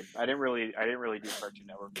Nickelodeon kid. I didn't really do Cartoon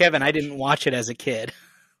Network. Kevin, I didn't watch it as a kid.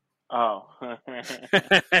 Oh.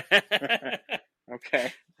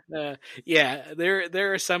 Okay. Yeah,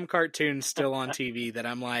 there are some cartoons still on TV that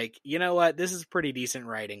I'm like, you know what? This is pretty decent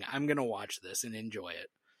writing. I'm gonna watch this and enjoy it.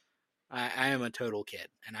 I am a total kid,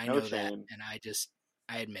 and I know that, and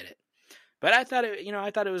I admit it. But I thought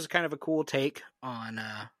it was kind of a cool take on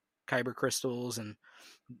kyber crystals and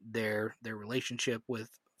their relationship with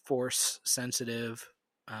force sensitive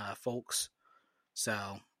folks.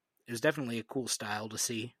 So it was definitely a cool style to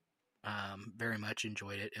see. Very much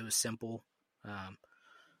enjoyed it. It was simple.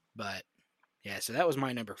 But yeah, so that was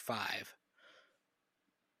my number 5.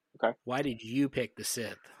 Okay. Why did you pick the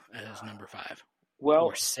Sith as number 5? Well,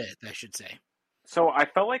 or Sith, I should say. So I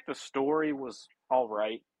felt like the story was all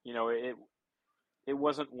right. It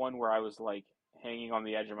wasn't one where I was like hanging on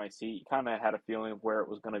the edge of my seat. Kind of had a feeling of where it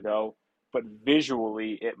was going to go, but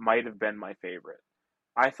visually it might have been my favorite.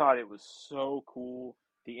 I thought it was so cool.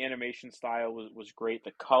 The animation style was great.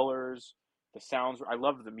 The colors, the sounds. I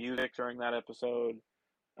loved the music during that episode.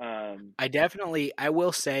 I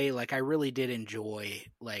will say, like, I really did enjoy,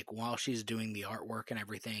 like, while she's doing the artwork and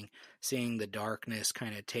everything, seeing the darkness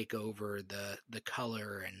kind of take over the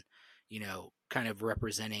color and, kind of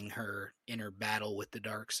representing her inner battle with the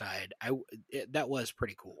dark side. That was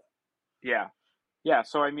pretty cool. Yeah.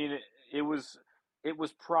 So, I mean, it was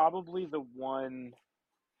probably the one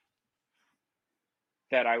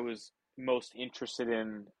that I was most interested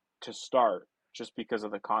in to start, just because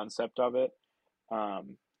of the concept of it.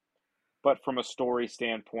 But from a story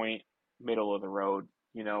standpoint, middle of the road,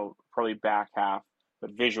 probably back half,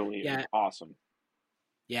 but visually it was Yeah, awesome.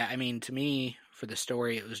 yeah. I mean, to me, for the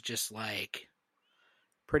story, it was just like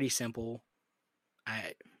pretty simple.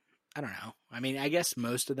 I I don't know. I mean, I guess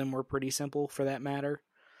most of them were pretty simple for that matter.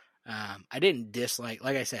 I didn't dislike,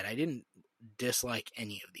 like I said, I didn't dislike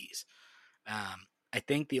any of these. I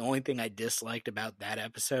think the only thing I disliked about that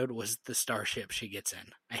episode was the starship she gets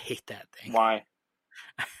in. I hate that thing. Why?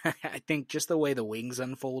 I think just the way the wings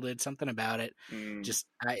unfolded, something about it, Mm,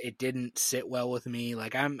 it didn't sit well with me.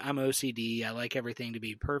 Like I'm OCD. I like everything to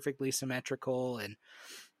be perfectly symmetrical, and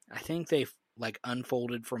I think they like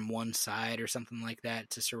unfolded from one side or something like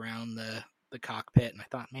that to surround the cockpit, and I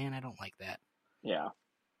thought, man, I don't like that. yeah,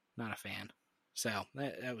 Not a fan. So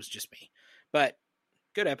that was just me, but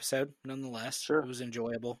good episode nonetheless. It sure. was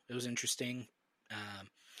enjoyable. It was interesting. Um,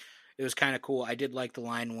 it was kind of cool. I did like the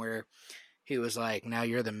line where he was like, "Now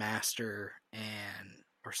you're the master," and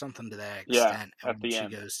or something to that Yeah, extent. And at when the she end.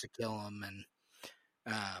 goes to kill him, and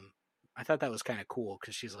I thought that was kind of cool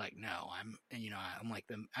because she's like, "No, I'm like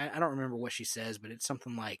the I don't remember what she says, but it's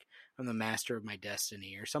something like I'm the master of my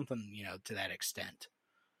destiny or something, to that extent."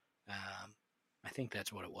 I think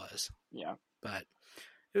that's what it was, Yeah. but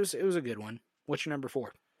it was a good one. What's your number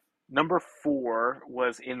 4? Number 4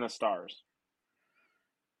 was In the Stars.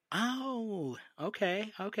 Oh,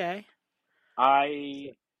 okay, okay.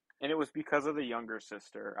 I and it was because of the younger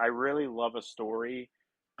sister. I really love a story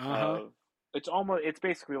Uh huh. of it's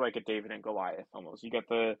basically like a David and Goliath almost. You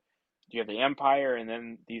have the Empire and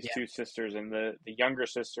then these Yeah. two sisters and the younger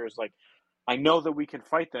sister is like, I know that we can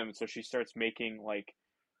fight them, so she starts making like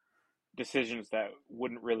decisions that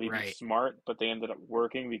wouldn't really be Right. smart, but they ended up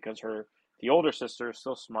working because the older sister is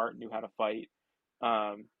still smart, knew how to fight.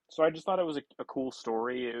 So I just thought it was a cool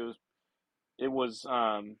story. It was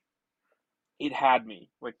it had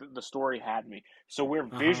me like the story had me. So where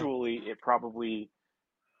Uh huh. visually it probably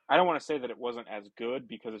I don't want to say that it wasn't as good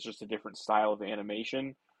because it's just a different style of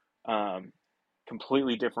animation, um,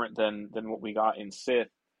 completely different than what we got in Sith.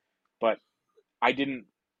 But I didn't.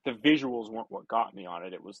 The visuals weren't what got me on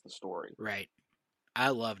it. It was the story. Right. I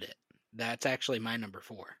loved it. That's actually my number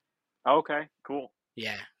 4. Okay, cool.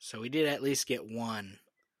 Yeah. So we did at least get one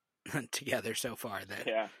together so far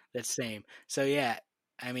Yeah, that's same. So yeah,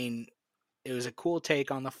 I mean, it was a cool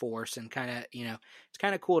take on the Force, and kind of it's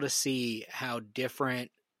kind of cool to see how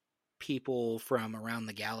different people from around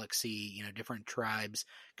the galaxy, different tribes,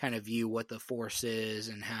 kind of view what the Force is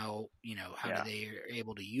and how do yeah. they are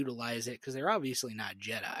able to utilize it because they're obviously not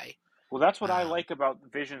Jedi. Well, that's what I Um, like about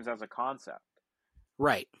Visions as a concept.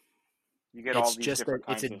 right. You get all It's these just that different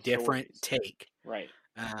it's a kinds of different stories. take. Right.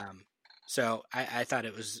 Um, so I thought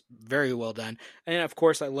it was very well done, and of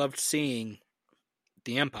course I loved seeing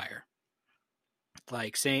the Empire,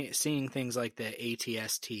 like seeing things like the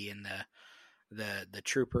ATST and the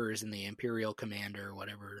troopers and the Imperial Commander or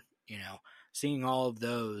whatever, seeing all of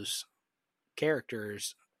those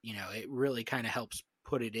characters, it really kind of helps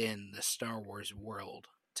put it in the Star Wars world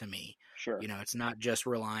to me. Sure. It's not just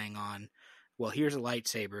relying on, well, here's a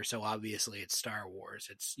lightsaber, so obviously it's Star Wars.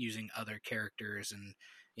 It's using other characters, and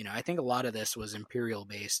I think a lot of this was Imperial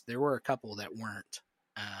based. There were a couple that weren't,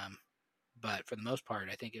 um, but for the most part,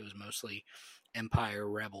 I think it was mostly Empire,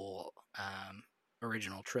 Rebel,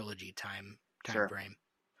 original trilogy time Sure. frame.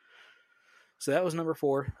 So that was number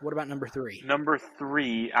 4. What about number 3? Number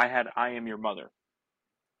 3, I had I Am Your Mother.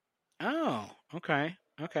 Oh, okay,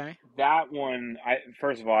 okay. That one, I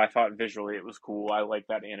first of all, I thought visually it was cool. I like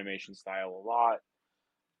that animation style a lot.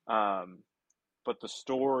 Um, but the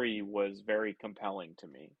story was very compelling to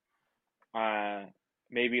me. Uh,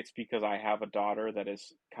 Maybe it's because I have a daughter that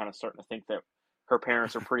is kind of starting to think that her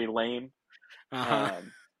parents are pretty lame. Uh huh.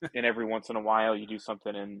 Um, and every once in a while, you do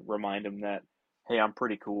something and remind them that, hey, I'm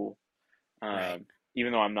pretty cool. Right.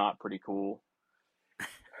 Even though I'm not pretty cool.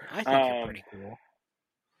 I think you're Um, pretty cool.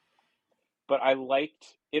 but I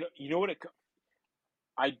liked it. You know what?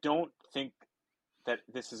 I don't think that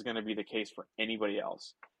this is going to be the case for anybody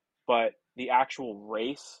else, but the actual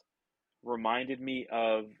race reminded me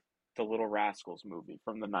of the Little Rascals movie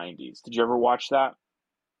from the 90s. Did you ever watch that?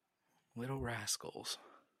 Little Rascals.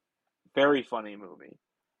 Very funny movie.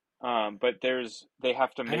 But they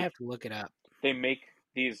have to I'd make have to look it up. they make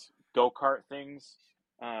these go-kart things,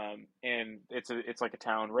 and it's like a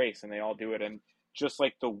town race, and they all do it, and just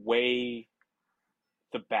like the way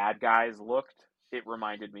the bad guys looked, it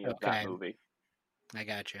reminded me of that Okay, movie. I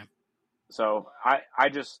got you. So I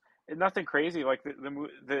just nothing crazy like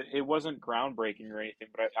the it wasn't groundbreaking or anything,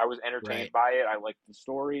 but I was entertained Right. by it. I liked the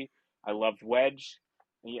story. I loved Wedge.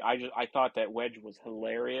 I thought that Wedge was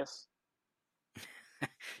hilarious.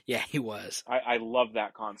 Yeah, he was. I love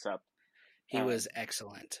that concept. He was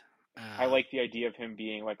excellent. I like the idea of him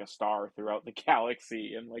being like a star throughout the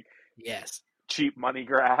galaxy and like yes. cheap money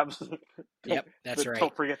grabs. Yep, that's right.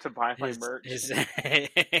 Don't forget to buy my merch. That's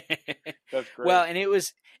well, great.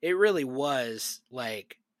 and it really was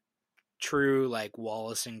like true like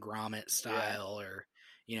Wallace and Gromit style, or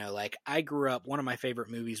like I grew up. One of my favorite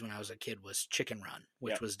movies when I was a kid was Chicken Run,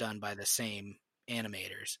 which was done by the same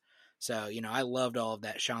animators. So I loved all of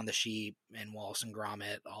that. Shaun the Sheep and Wallace and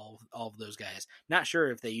Gromit, all of those guys. Not sure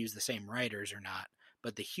if they used the same writers or not,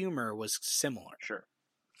 but the humor was similar. Sure.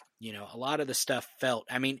 A lot of the stuff felt.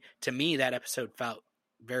 I mean, to me, that episode felt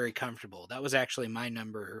very comfortable. That was actually my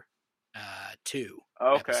number 2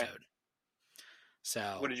 episode.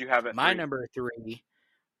 So what did you have at my 3? number 3?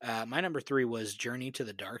 My number 3 was Journey to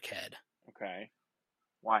the Dark Head. Okay.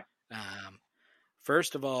 Why?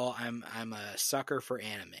 First of all, I'm a sucker for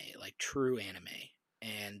anime, like true anime,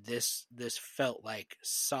 and this felt like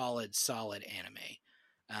solid anime.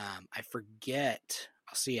 I forget.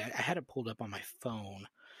 I'll see. I had it pulled up on my phone,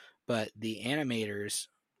 but the animators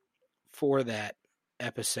for that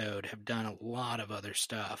episode have done a lot of other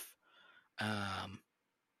stuff. I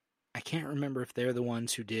can't remember if they're the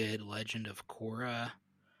ones who did Legend of Korra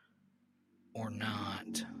or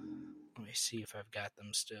not. Let me see if I've got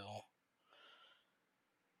them still.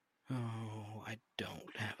 Oh, I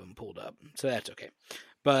don't have them pulled up, so that's okay.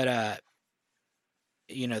 But,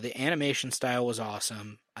 the animation style was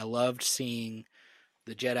awesome. I loved seeing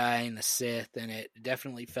the Jedi and the Sith, and it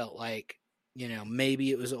definitely felt like,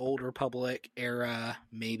 maybe it was Old Republic era,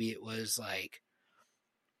 maybe it was like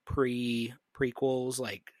prequels,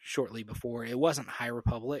 like shortly before. It wasn't High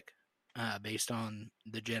Republic, based on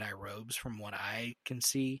the Jedi robes from what I can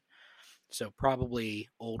see. So probably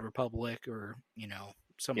Old Republic or,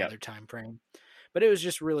 some other time frame. But it was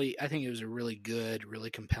just really, I think it was a really good,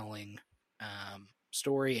 really compelling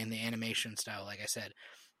story, and the animation style, like I said,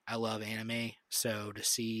 I love anime. So to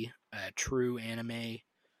see a true anime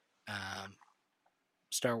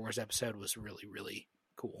Star Wars episode was really, really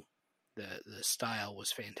cool. The style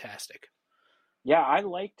was fantastic. Yeah, I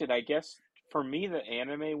liked it. I guess for me, the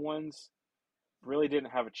anime ones really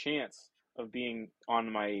didn't have a chance of being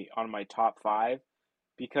on my top 5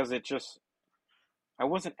 because I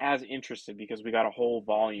wasn't as interested because we got a whole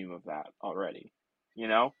volume of that already.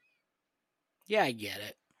 Yeah, I get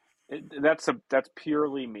it. That's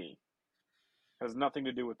purely me. It has nothing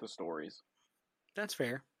to do with the stories. That's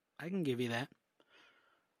fair. I can give you that.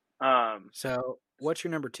 So, what's your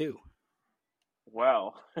number 2?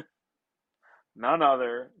 Well, none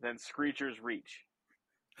other than Screecher's Reach.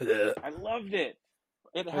 I loved it.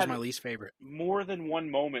 It That had was my least favorite. more than one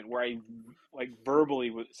moment where I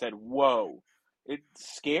verbally said, "Whoa!" It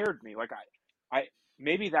scared me. Like I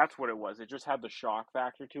maybe that's what it was. It just had the shock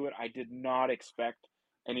factor to it. I did not expect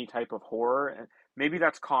any type of horror, and maybe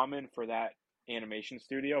that's common for that animation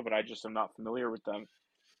studio, but I just am not familiar with them.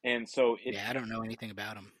 And so I don't know anything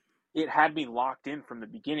about them. It had me locked in from the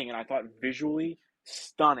beginning, and I thought visually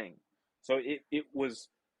stunning. So it was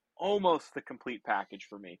almost the complete package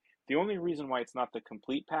for me. The only reason why it's not the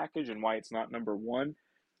complete package and why it's not number 1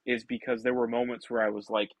 is because there were moments where I was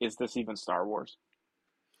like, is this even Star Wars?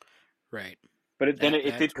 Right. But it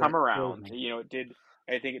did come around. It did.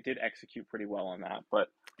 I think it did execute pretty well on that. But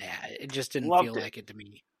yeah, it just didn't feel like it to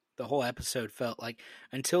me. The whole episode felt like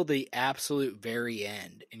until the absolute very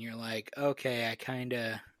end, and you're like, okay, I kind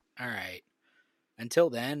of, all right.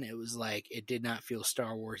 Until then, it was like it did not feel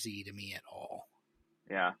Star Wars-y to me at all.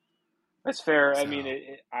 Yeah, that's fair. So, I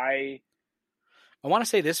mean, I want to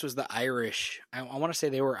say this was the Irish. I want to say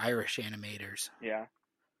they were Irish animators. Yeah.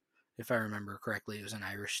 If I remember correctly, it was an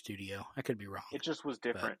Irish studio. I could be wrong. It just was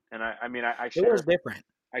different, and I it was different,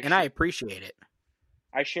 and I appreciate it.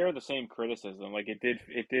 I share the same criticism. Like it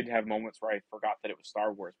did have moments where I forgot that it was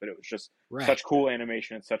Star Wars, but it was just such cool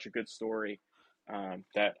animation and such a good story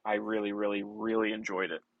that I really, really, really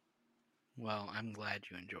enjoyed it. Well, I'm glad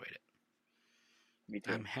you enjoyed it. Me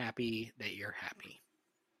too. I'm happy that you're happy.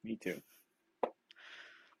 Me too.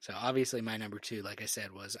 So obviously my number 2, like I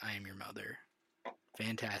said, was I Am Your Mother.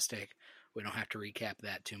 Fantastic. We don't have to recap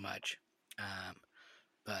that too much.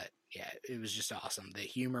 But yeah, it was just awesome. The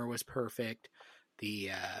humor was perfect.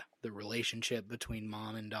 The relationship between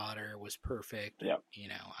mom and daughter was perfect. Yep.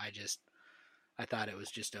 I thought it was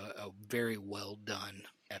just a very well done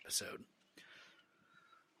episode.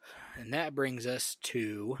 And that brings us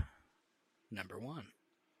to number 1.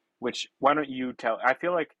 Which, why don't you tell? I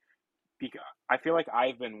feel like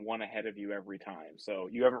I've been one ahead of you every time, so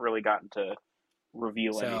you haven't really gotten to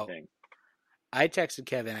reveal anything. I texted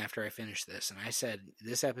Kevin after I finished this, and I said,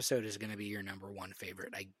 this episode is going to be your number one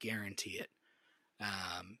favorite. I guarantee it.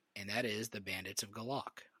 And that is the Bandits of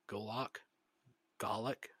Golak. Golak?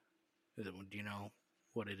 Do you know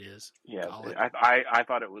what it is? Yeah, Golak? I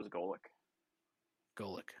thought it was Golak.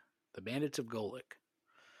 Golak. The Bandits of Golak.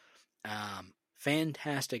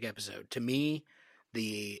 Fantastic episode. To me,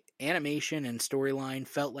 the animation and storyline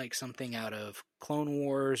felt like something out of Clone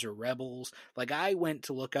Wars or Rebels. Like, I went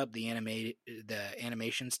to look up the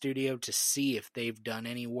animation studio to see if they've done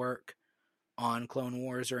any work on Clone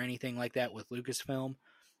Wars or anything like that with Lucasfilm,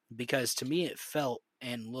 because to me it felt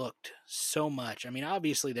and looked so much. I mean,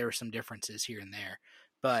 obviously there were some differences here and there,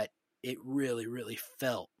 but it really, really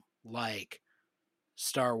felt like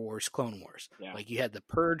Star Wars Clone Wars. Yeah. Like, you had the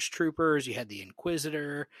Purge troopers, you had the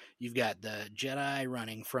Inquisitor, you've got the Jedi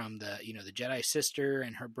running from the Jedi sister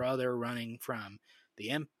and her brother running from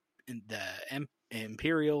the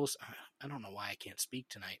Imperials. I don't know why I can't speak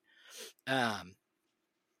tonight.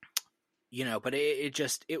 But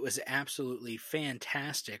it was absolutely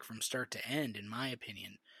fantastic from start to end, in my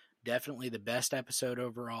opinion. Definitely the best episode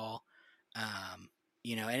overall.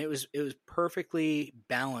 And it was perfectly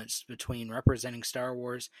balanced between representing Star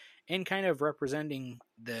Wars and kind of representing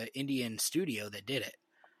the Indian studio that did it.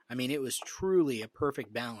 I mean, it was truly a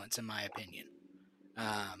perfect balance, in my opinion.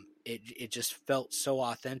 It just felt so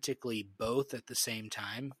authentically both at the same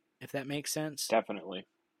time, if that makes sense. Definitely.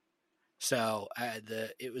 So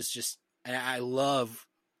it was just, and I love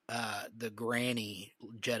the Granny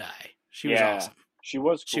Jedi. She was awesome. She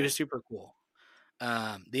was cool. She was super cool.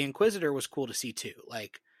 The Inquisitor was cool to see too.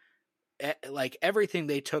 Like everything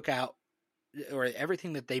they took out, or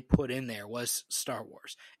everything that they put in there, was Star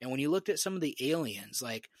Wars. And when you looked at some of the aliens,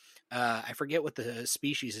 like I forget what the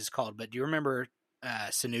species is called, but do you remember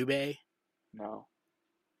Sinube? No.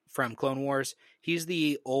 From Clone Wars? He's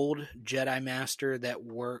the old Jedi Master that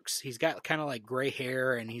works. He's got kind of like gray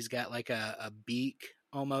hair, and he's got like a beak,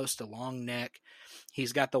 almost a long neck.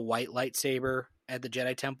 He's got the white lightsaber at the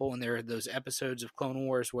Jedi Temple, and there are those episodes of Clone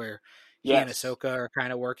Wars where he and Ahsoka are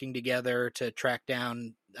kind of working together to track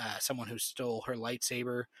down someone who stole her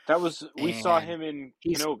lightsaber. We saw him in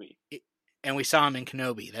Kenobi. And we saw him in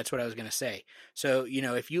Kenobi. That's what I was going to say. So,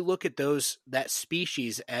 if you look at that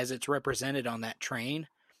species as it's represented on that train,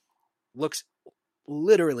 looks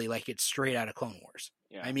literally like it's straight out of Clone Wars.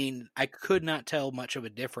 Yeah. I mean, I could not tell much of a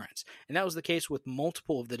difference. And that was the case with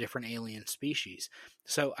multiple of the different alien species.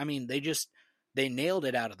 So, I mean, they nailed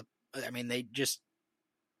it out of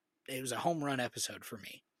it was a home run episode for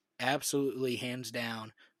me. Absolutely, hands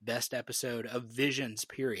down, best episode of Visions,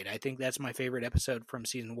 period. I think that's my favorite episode from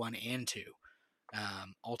season 1 and 2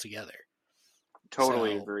 altogether.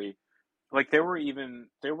 Totally agree. Like, there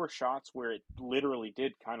were shots where it literally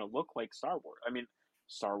did kind of look like Star Wars. I mean,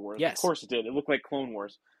 Star Wars. Yes. Of course it did. It looked like Clone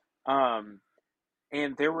Wars. And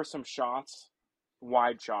there were some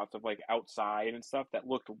wide shots of, like, outside and stuff that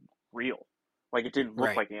looked real. Like, it didn't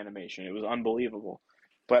look like animation. It was unbelievable.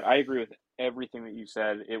 But I agree with everything that you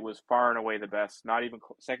said. It was far and away the best. Not even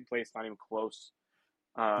second place, not even close.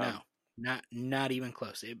 No, not even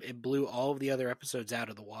close. It blew all of the other episodes out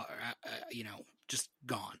of the water. Just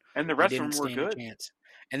gone. And the rest of them were good.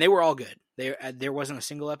 And they were all good. There wasn't a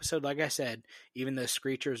single episode, like I said, even the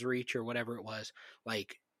Screecher's Reach or whatever it was.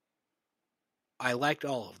 Like, I liked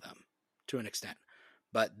all of them to an extent.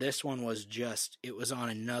 But this one was it was on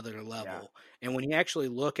another level. Yeah. And when you actually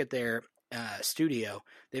look at their studio,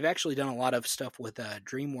 they've actually done a lot of stuff with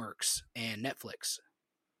DreamWorks and Netflix.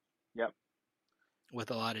 Yep.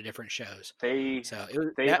 With a lot of different shows. They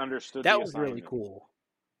understood that the was assignment. Really cool.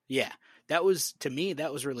 Yeah. That was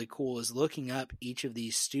really cool, is looking up each of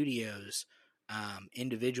these studios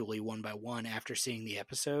individually, one by one, after seeing the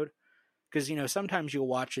episode. Because, sometimes you'll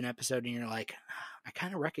watch an episode and you're like, I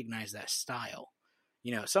kind of recognize that style.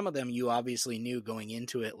 Some of them you obviously knew going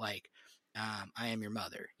into it, like I Am Your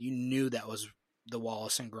Mother. You knew that was the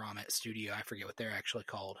Wallace and Gromit studio. I forget what they're actually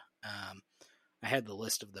called. I had the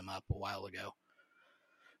list of them up a while ago.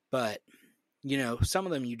 But, some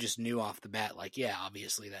of them you just knew off the bat, like, yeah,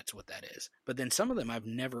 obviously that's what that is. But then some of them I've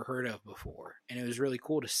never heard of before. And it was really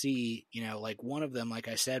cool to see, like one of them, like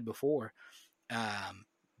I said before,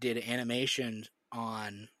 did animation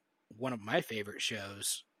on one of my favorite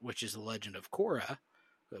shows, which is The Legend of Korra,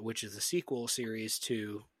 which is the sequel series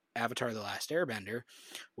to Avatar: The Last Airbender,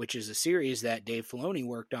 which is a series that Dave Filoni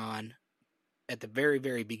worked on at the very,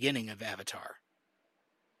 very beginning of Avatar,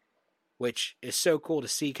 which is so cool to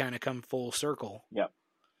see kind of come full circle. Yep.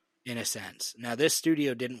 In a sense. Now, this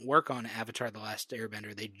studio didn't work on Avatar: The Last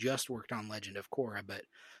Airbender. They just worked on Legend of Korra, but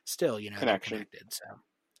still, they're connected. So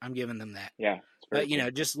I'm giving them that. Yeah, But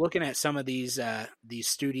just looking at some of these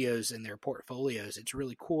studios and their portfolios, it's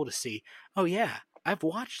really cool to see. Oh yeah, I've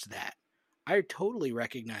watched that. I totally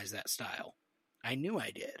recognize that style. I knew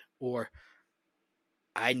I did, or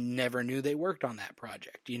I never knew they worked on that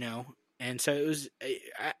project. And so it was.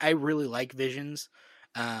 I really like Visions.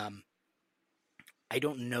 I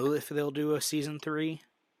don't know if they'll do a season 3.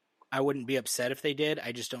 I wouldn't be upset if they did.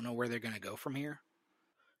 I just don't know where they're going to go from here.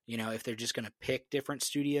 If they're just going to pick different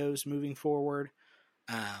studios moving forward.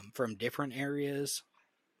 From different areas,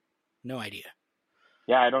 no idea.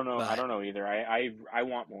 Yeah, I don't know. I don't know either. I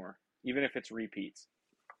want more, even if it's repeats.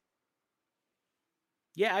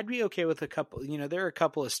 Yeah, I'd be okay with a couple. There are a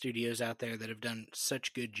couple of studios out there that have done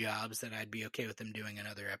such good jobs that I'd be okay with them doing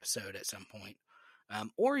another episode at some point.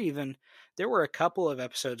 Or even there were a couple of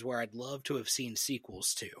episodes where I'd love to have seen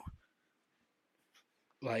sequels to.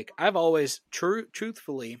 Like I've always,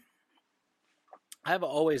 truthfully, I've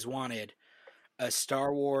always wanted a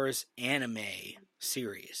Star Wars anime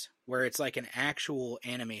series where it's like an actual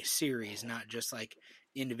anime series, not just like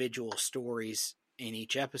individual stories in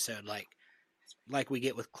each episode, like we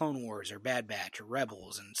get with Clone Wars or Bad Batch or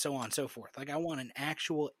Rebels and so on and so forth. Like I want an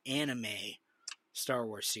actual anime Star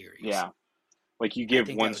Wars series. Yeah, like you give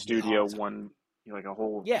one studio awesome. Like a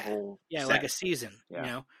whole set. Like a season.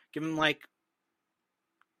 Yeah. Give them like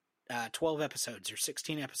 12 episodes or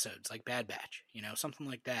 16 episodes, like Bad Batch. Something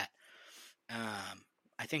like that.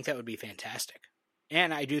 I think that would be fantastic,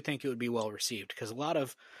 and I do think it would be well received because a lot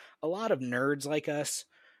of nerds like us,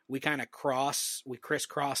 we kind of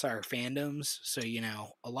crisscross our fandoms. So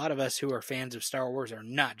a lot of us who are fans of Star Wars are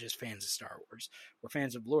not just fans of Star Wars. We're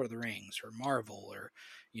fans of Lord of the Rings or Marvel or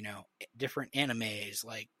different animes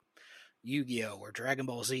like Yu-Gi-Oh or Dragon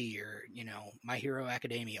Ball Z or My Hero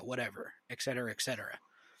Academia, whatever, etc., etc.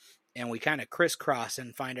 And we kind of crisscross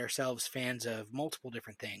and find ourselves fans of multiple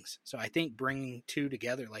different things. So I think bringing two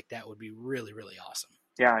together like that would be really, really awesome.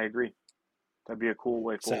 Yeah, I agree. That'd be a cool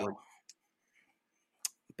way forward.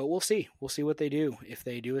 But we'll see. We'll see what they do if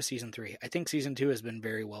they do a season 3. I think season 2 has been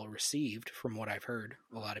very well received from what I've heard.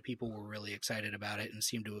 A lot of people were really excited about it and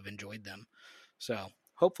seem to have enjoyed them. So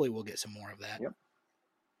hopefully we'll get some more of that. Yep.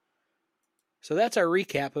 So that's our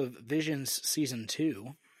recap of Visions season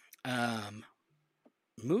 2.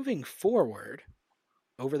 Moving forward,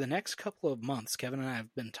 over the next couple of months, Kevin and I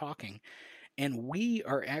have been talking, and we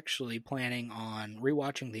are actually planning on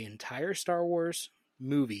rewatching the entire Star Wars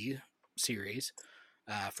movie series,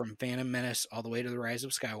 from Phantom Menace all the way to The Rise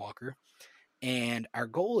of Skywalker. And our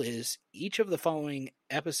goal is, each of the following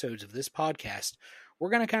episodes of this podcast,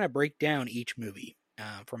 we're going to kind of break down each movie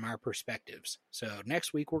from our perspectives. So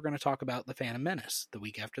next week, we're going to talk about The Phantom Menace. The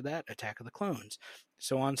week after that, Attack of the Clones.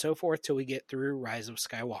 So on and so forth till we get through Rise of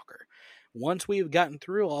Skywalker. Once we've gotten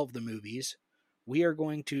through all of the movies, we are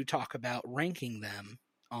going to talk about ranking them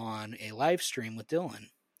on a live stream with Dylan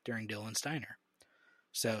during Dylan's Diner.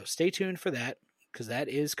 So stay tuned for that, because that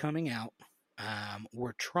is coming out.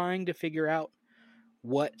 We're trying to figure out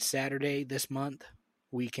what Saturday this month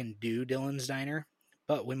we can do Dylan's Diner,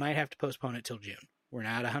 but we might have to postpone it till June. We're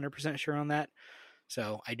not 100% sure on that.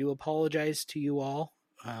 So I do apologize to you all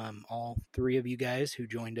 3 of you guys who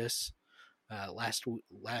joined us last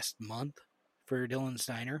month for Dylan's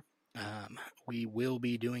Diner. We will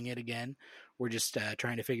be doing it again. We're just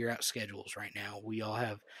trying to figure out schedules right now. We all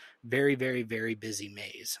have very, very, very busy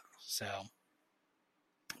Mays. So,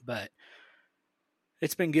 but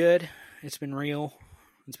it's been good. It's been real.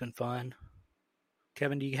 It's been fun.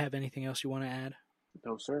 Kevin, do you have anything else you want to add?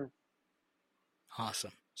 No, sir.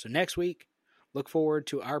 Awesome. So next week, look forward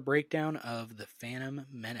to our breakdown of The Phantom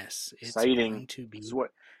Menace. It's exciting. Going to be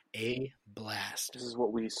a blast. This is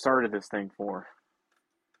what we started this thing for.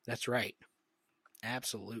 That's right.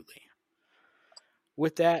 Absolutely.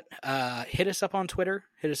 With that, hit us up on Twitter.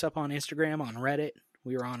 Hit us up on Instagram, on Reddit.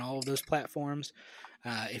 We are on all of those platforms.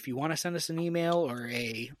 If you want to send us an email or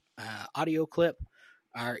a audio clip,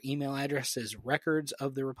 our email address is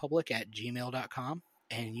recordsoftherepublic@gmail.com.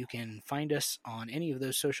 And you can find us on any of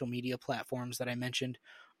those social media platforms that I mentioned,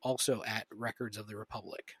 also at Records of the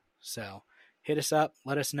Republic. So hit us up.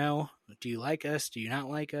 Let us know. Do you like us? Do you not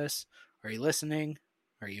like us? Are you listening?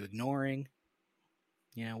 Are you ignoring?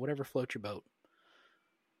 Whatever floats your boat.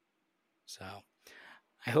 So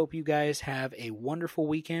I hope you guys have a wonderful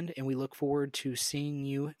weekend, and we look forward to seeing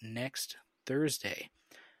you next Thursday.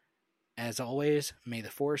 As always, may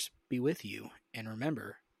the Force be with you, and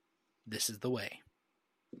remember, this is the way.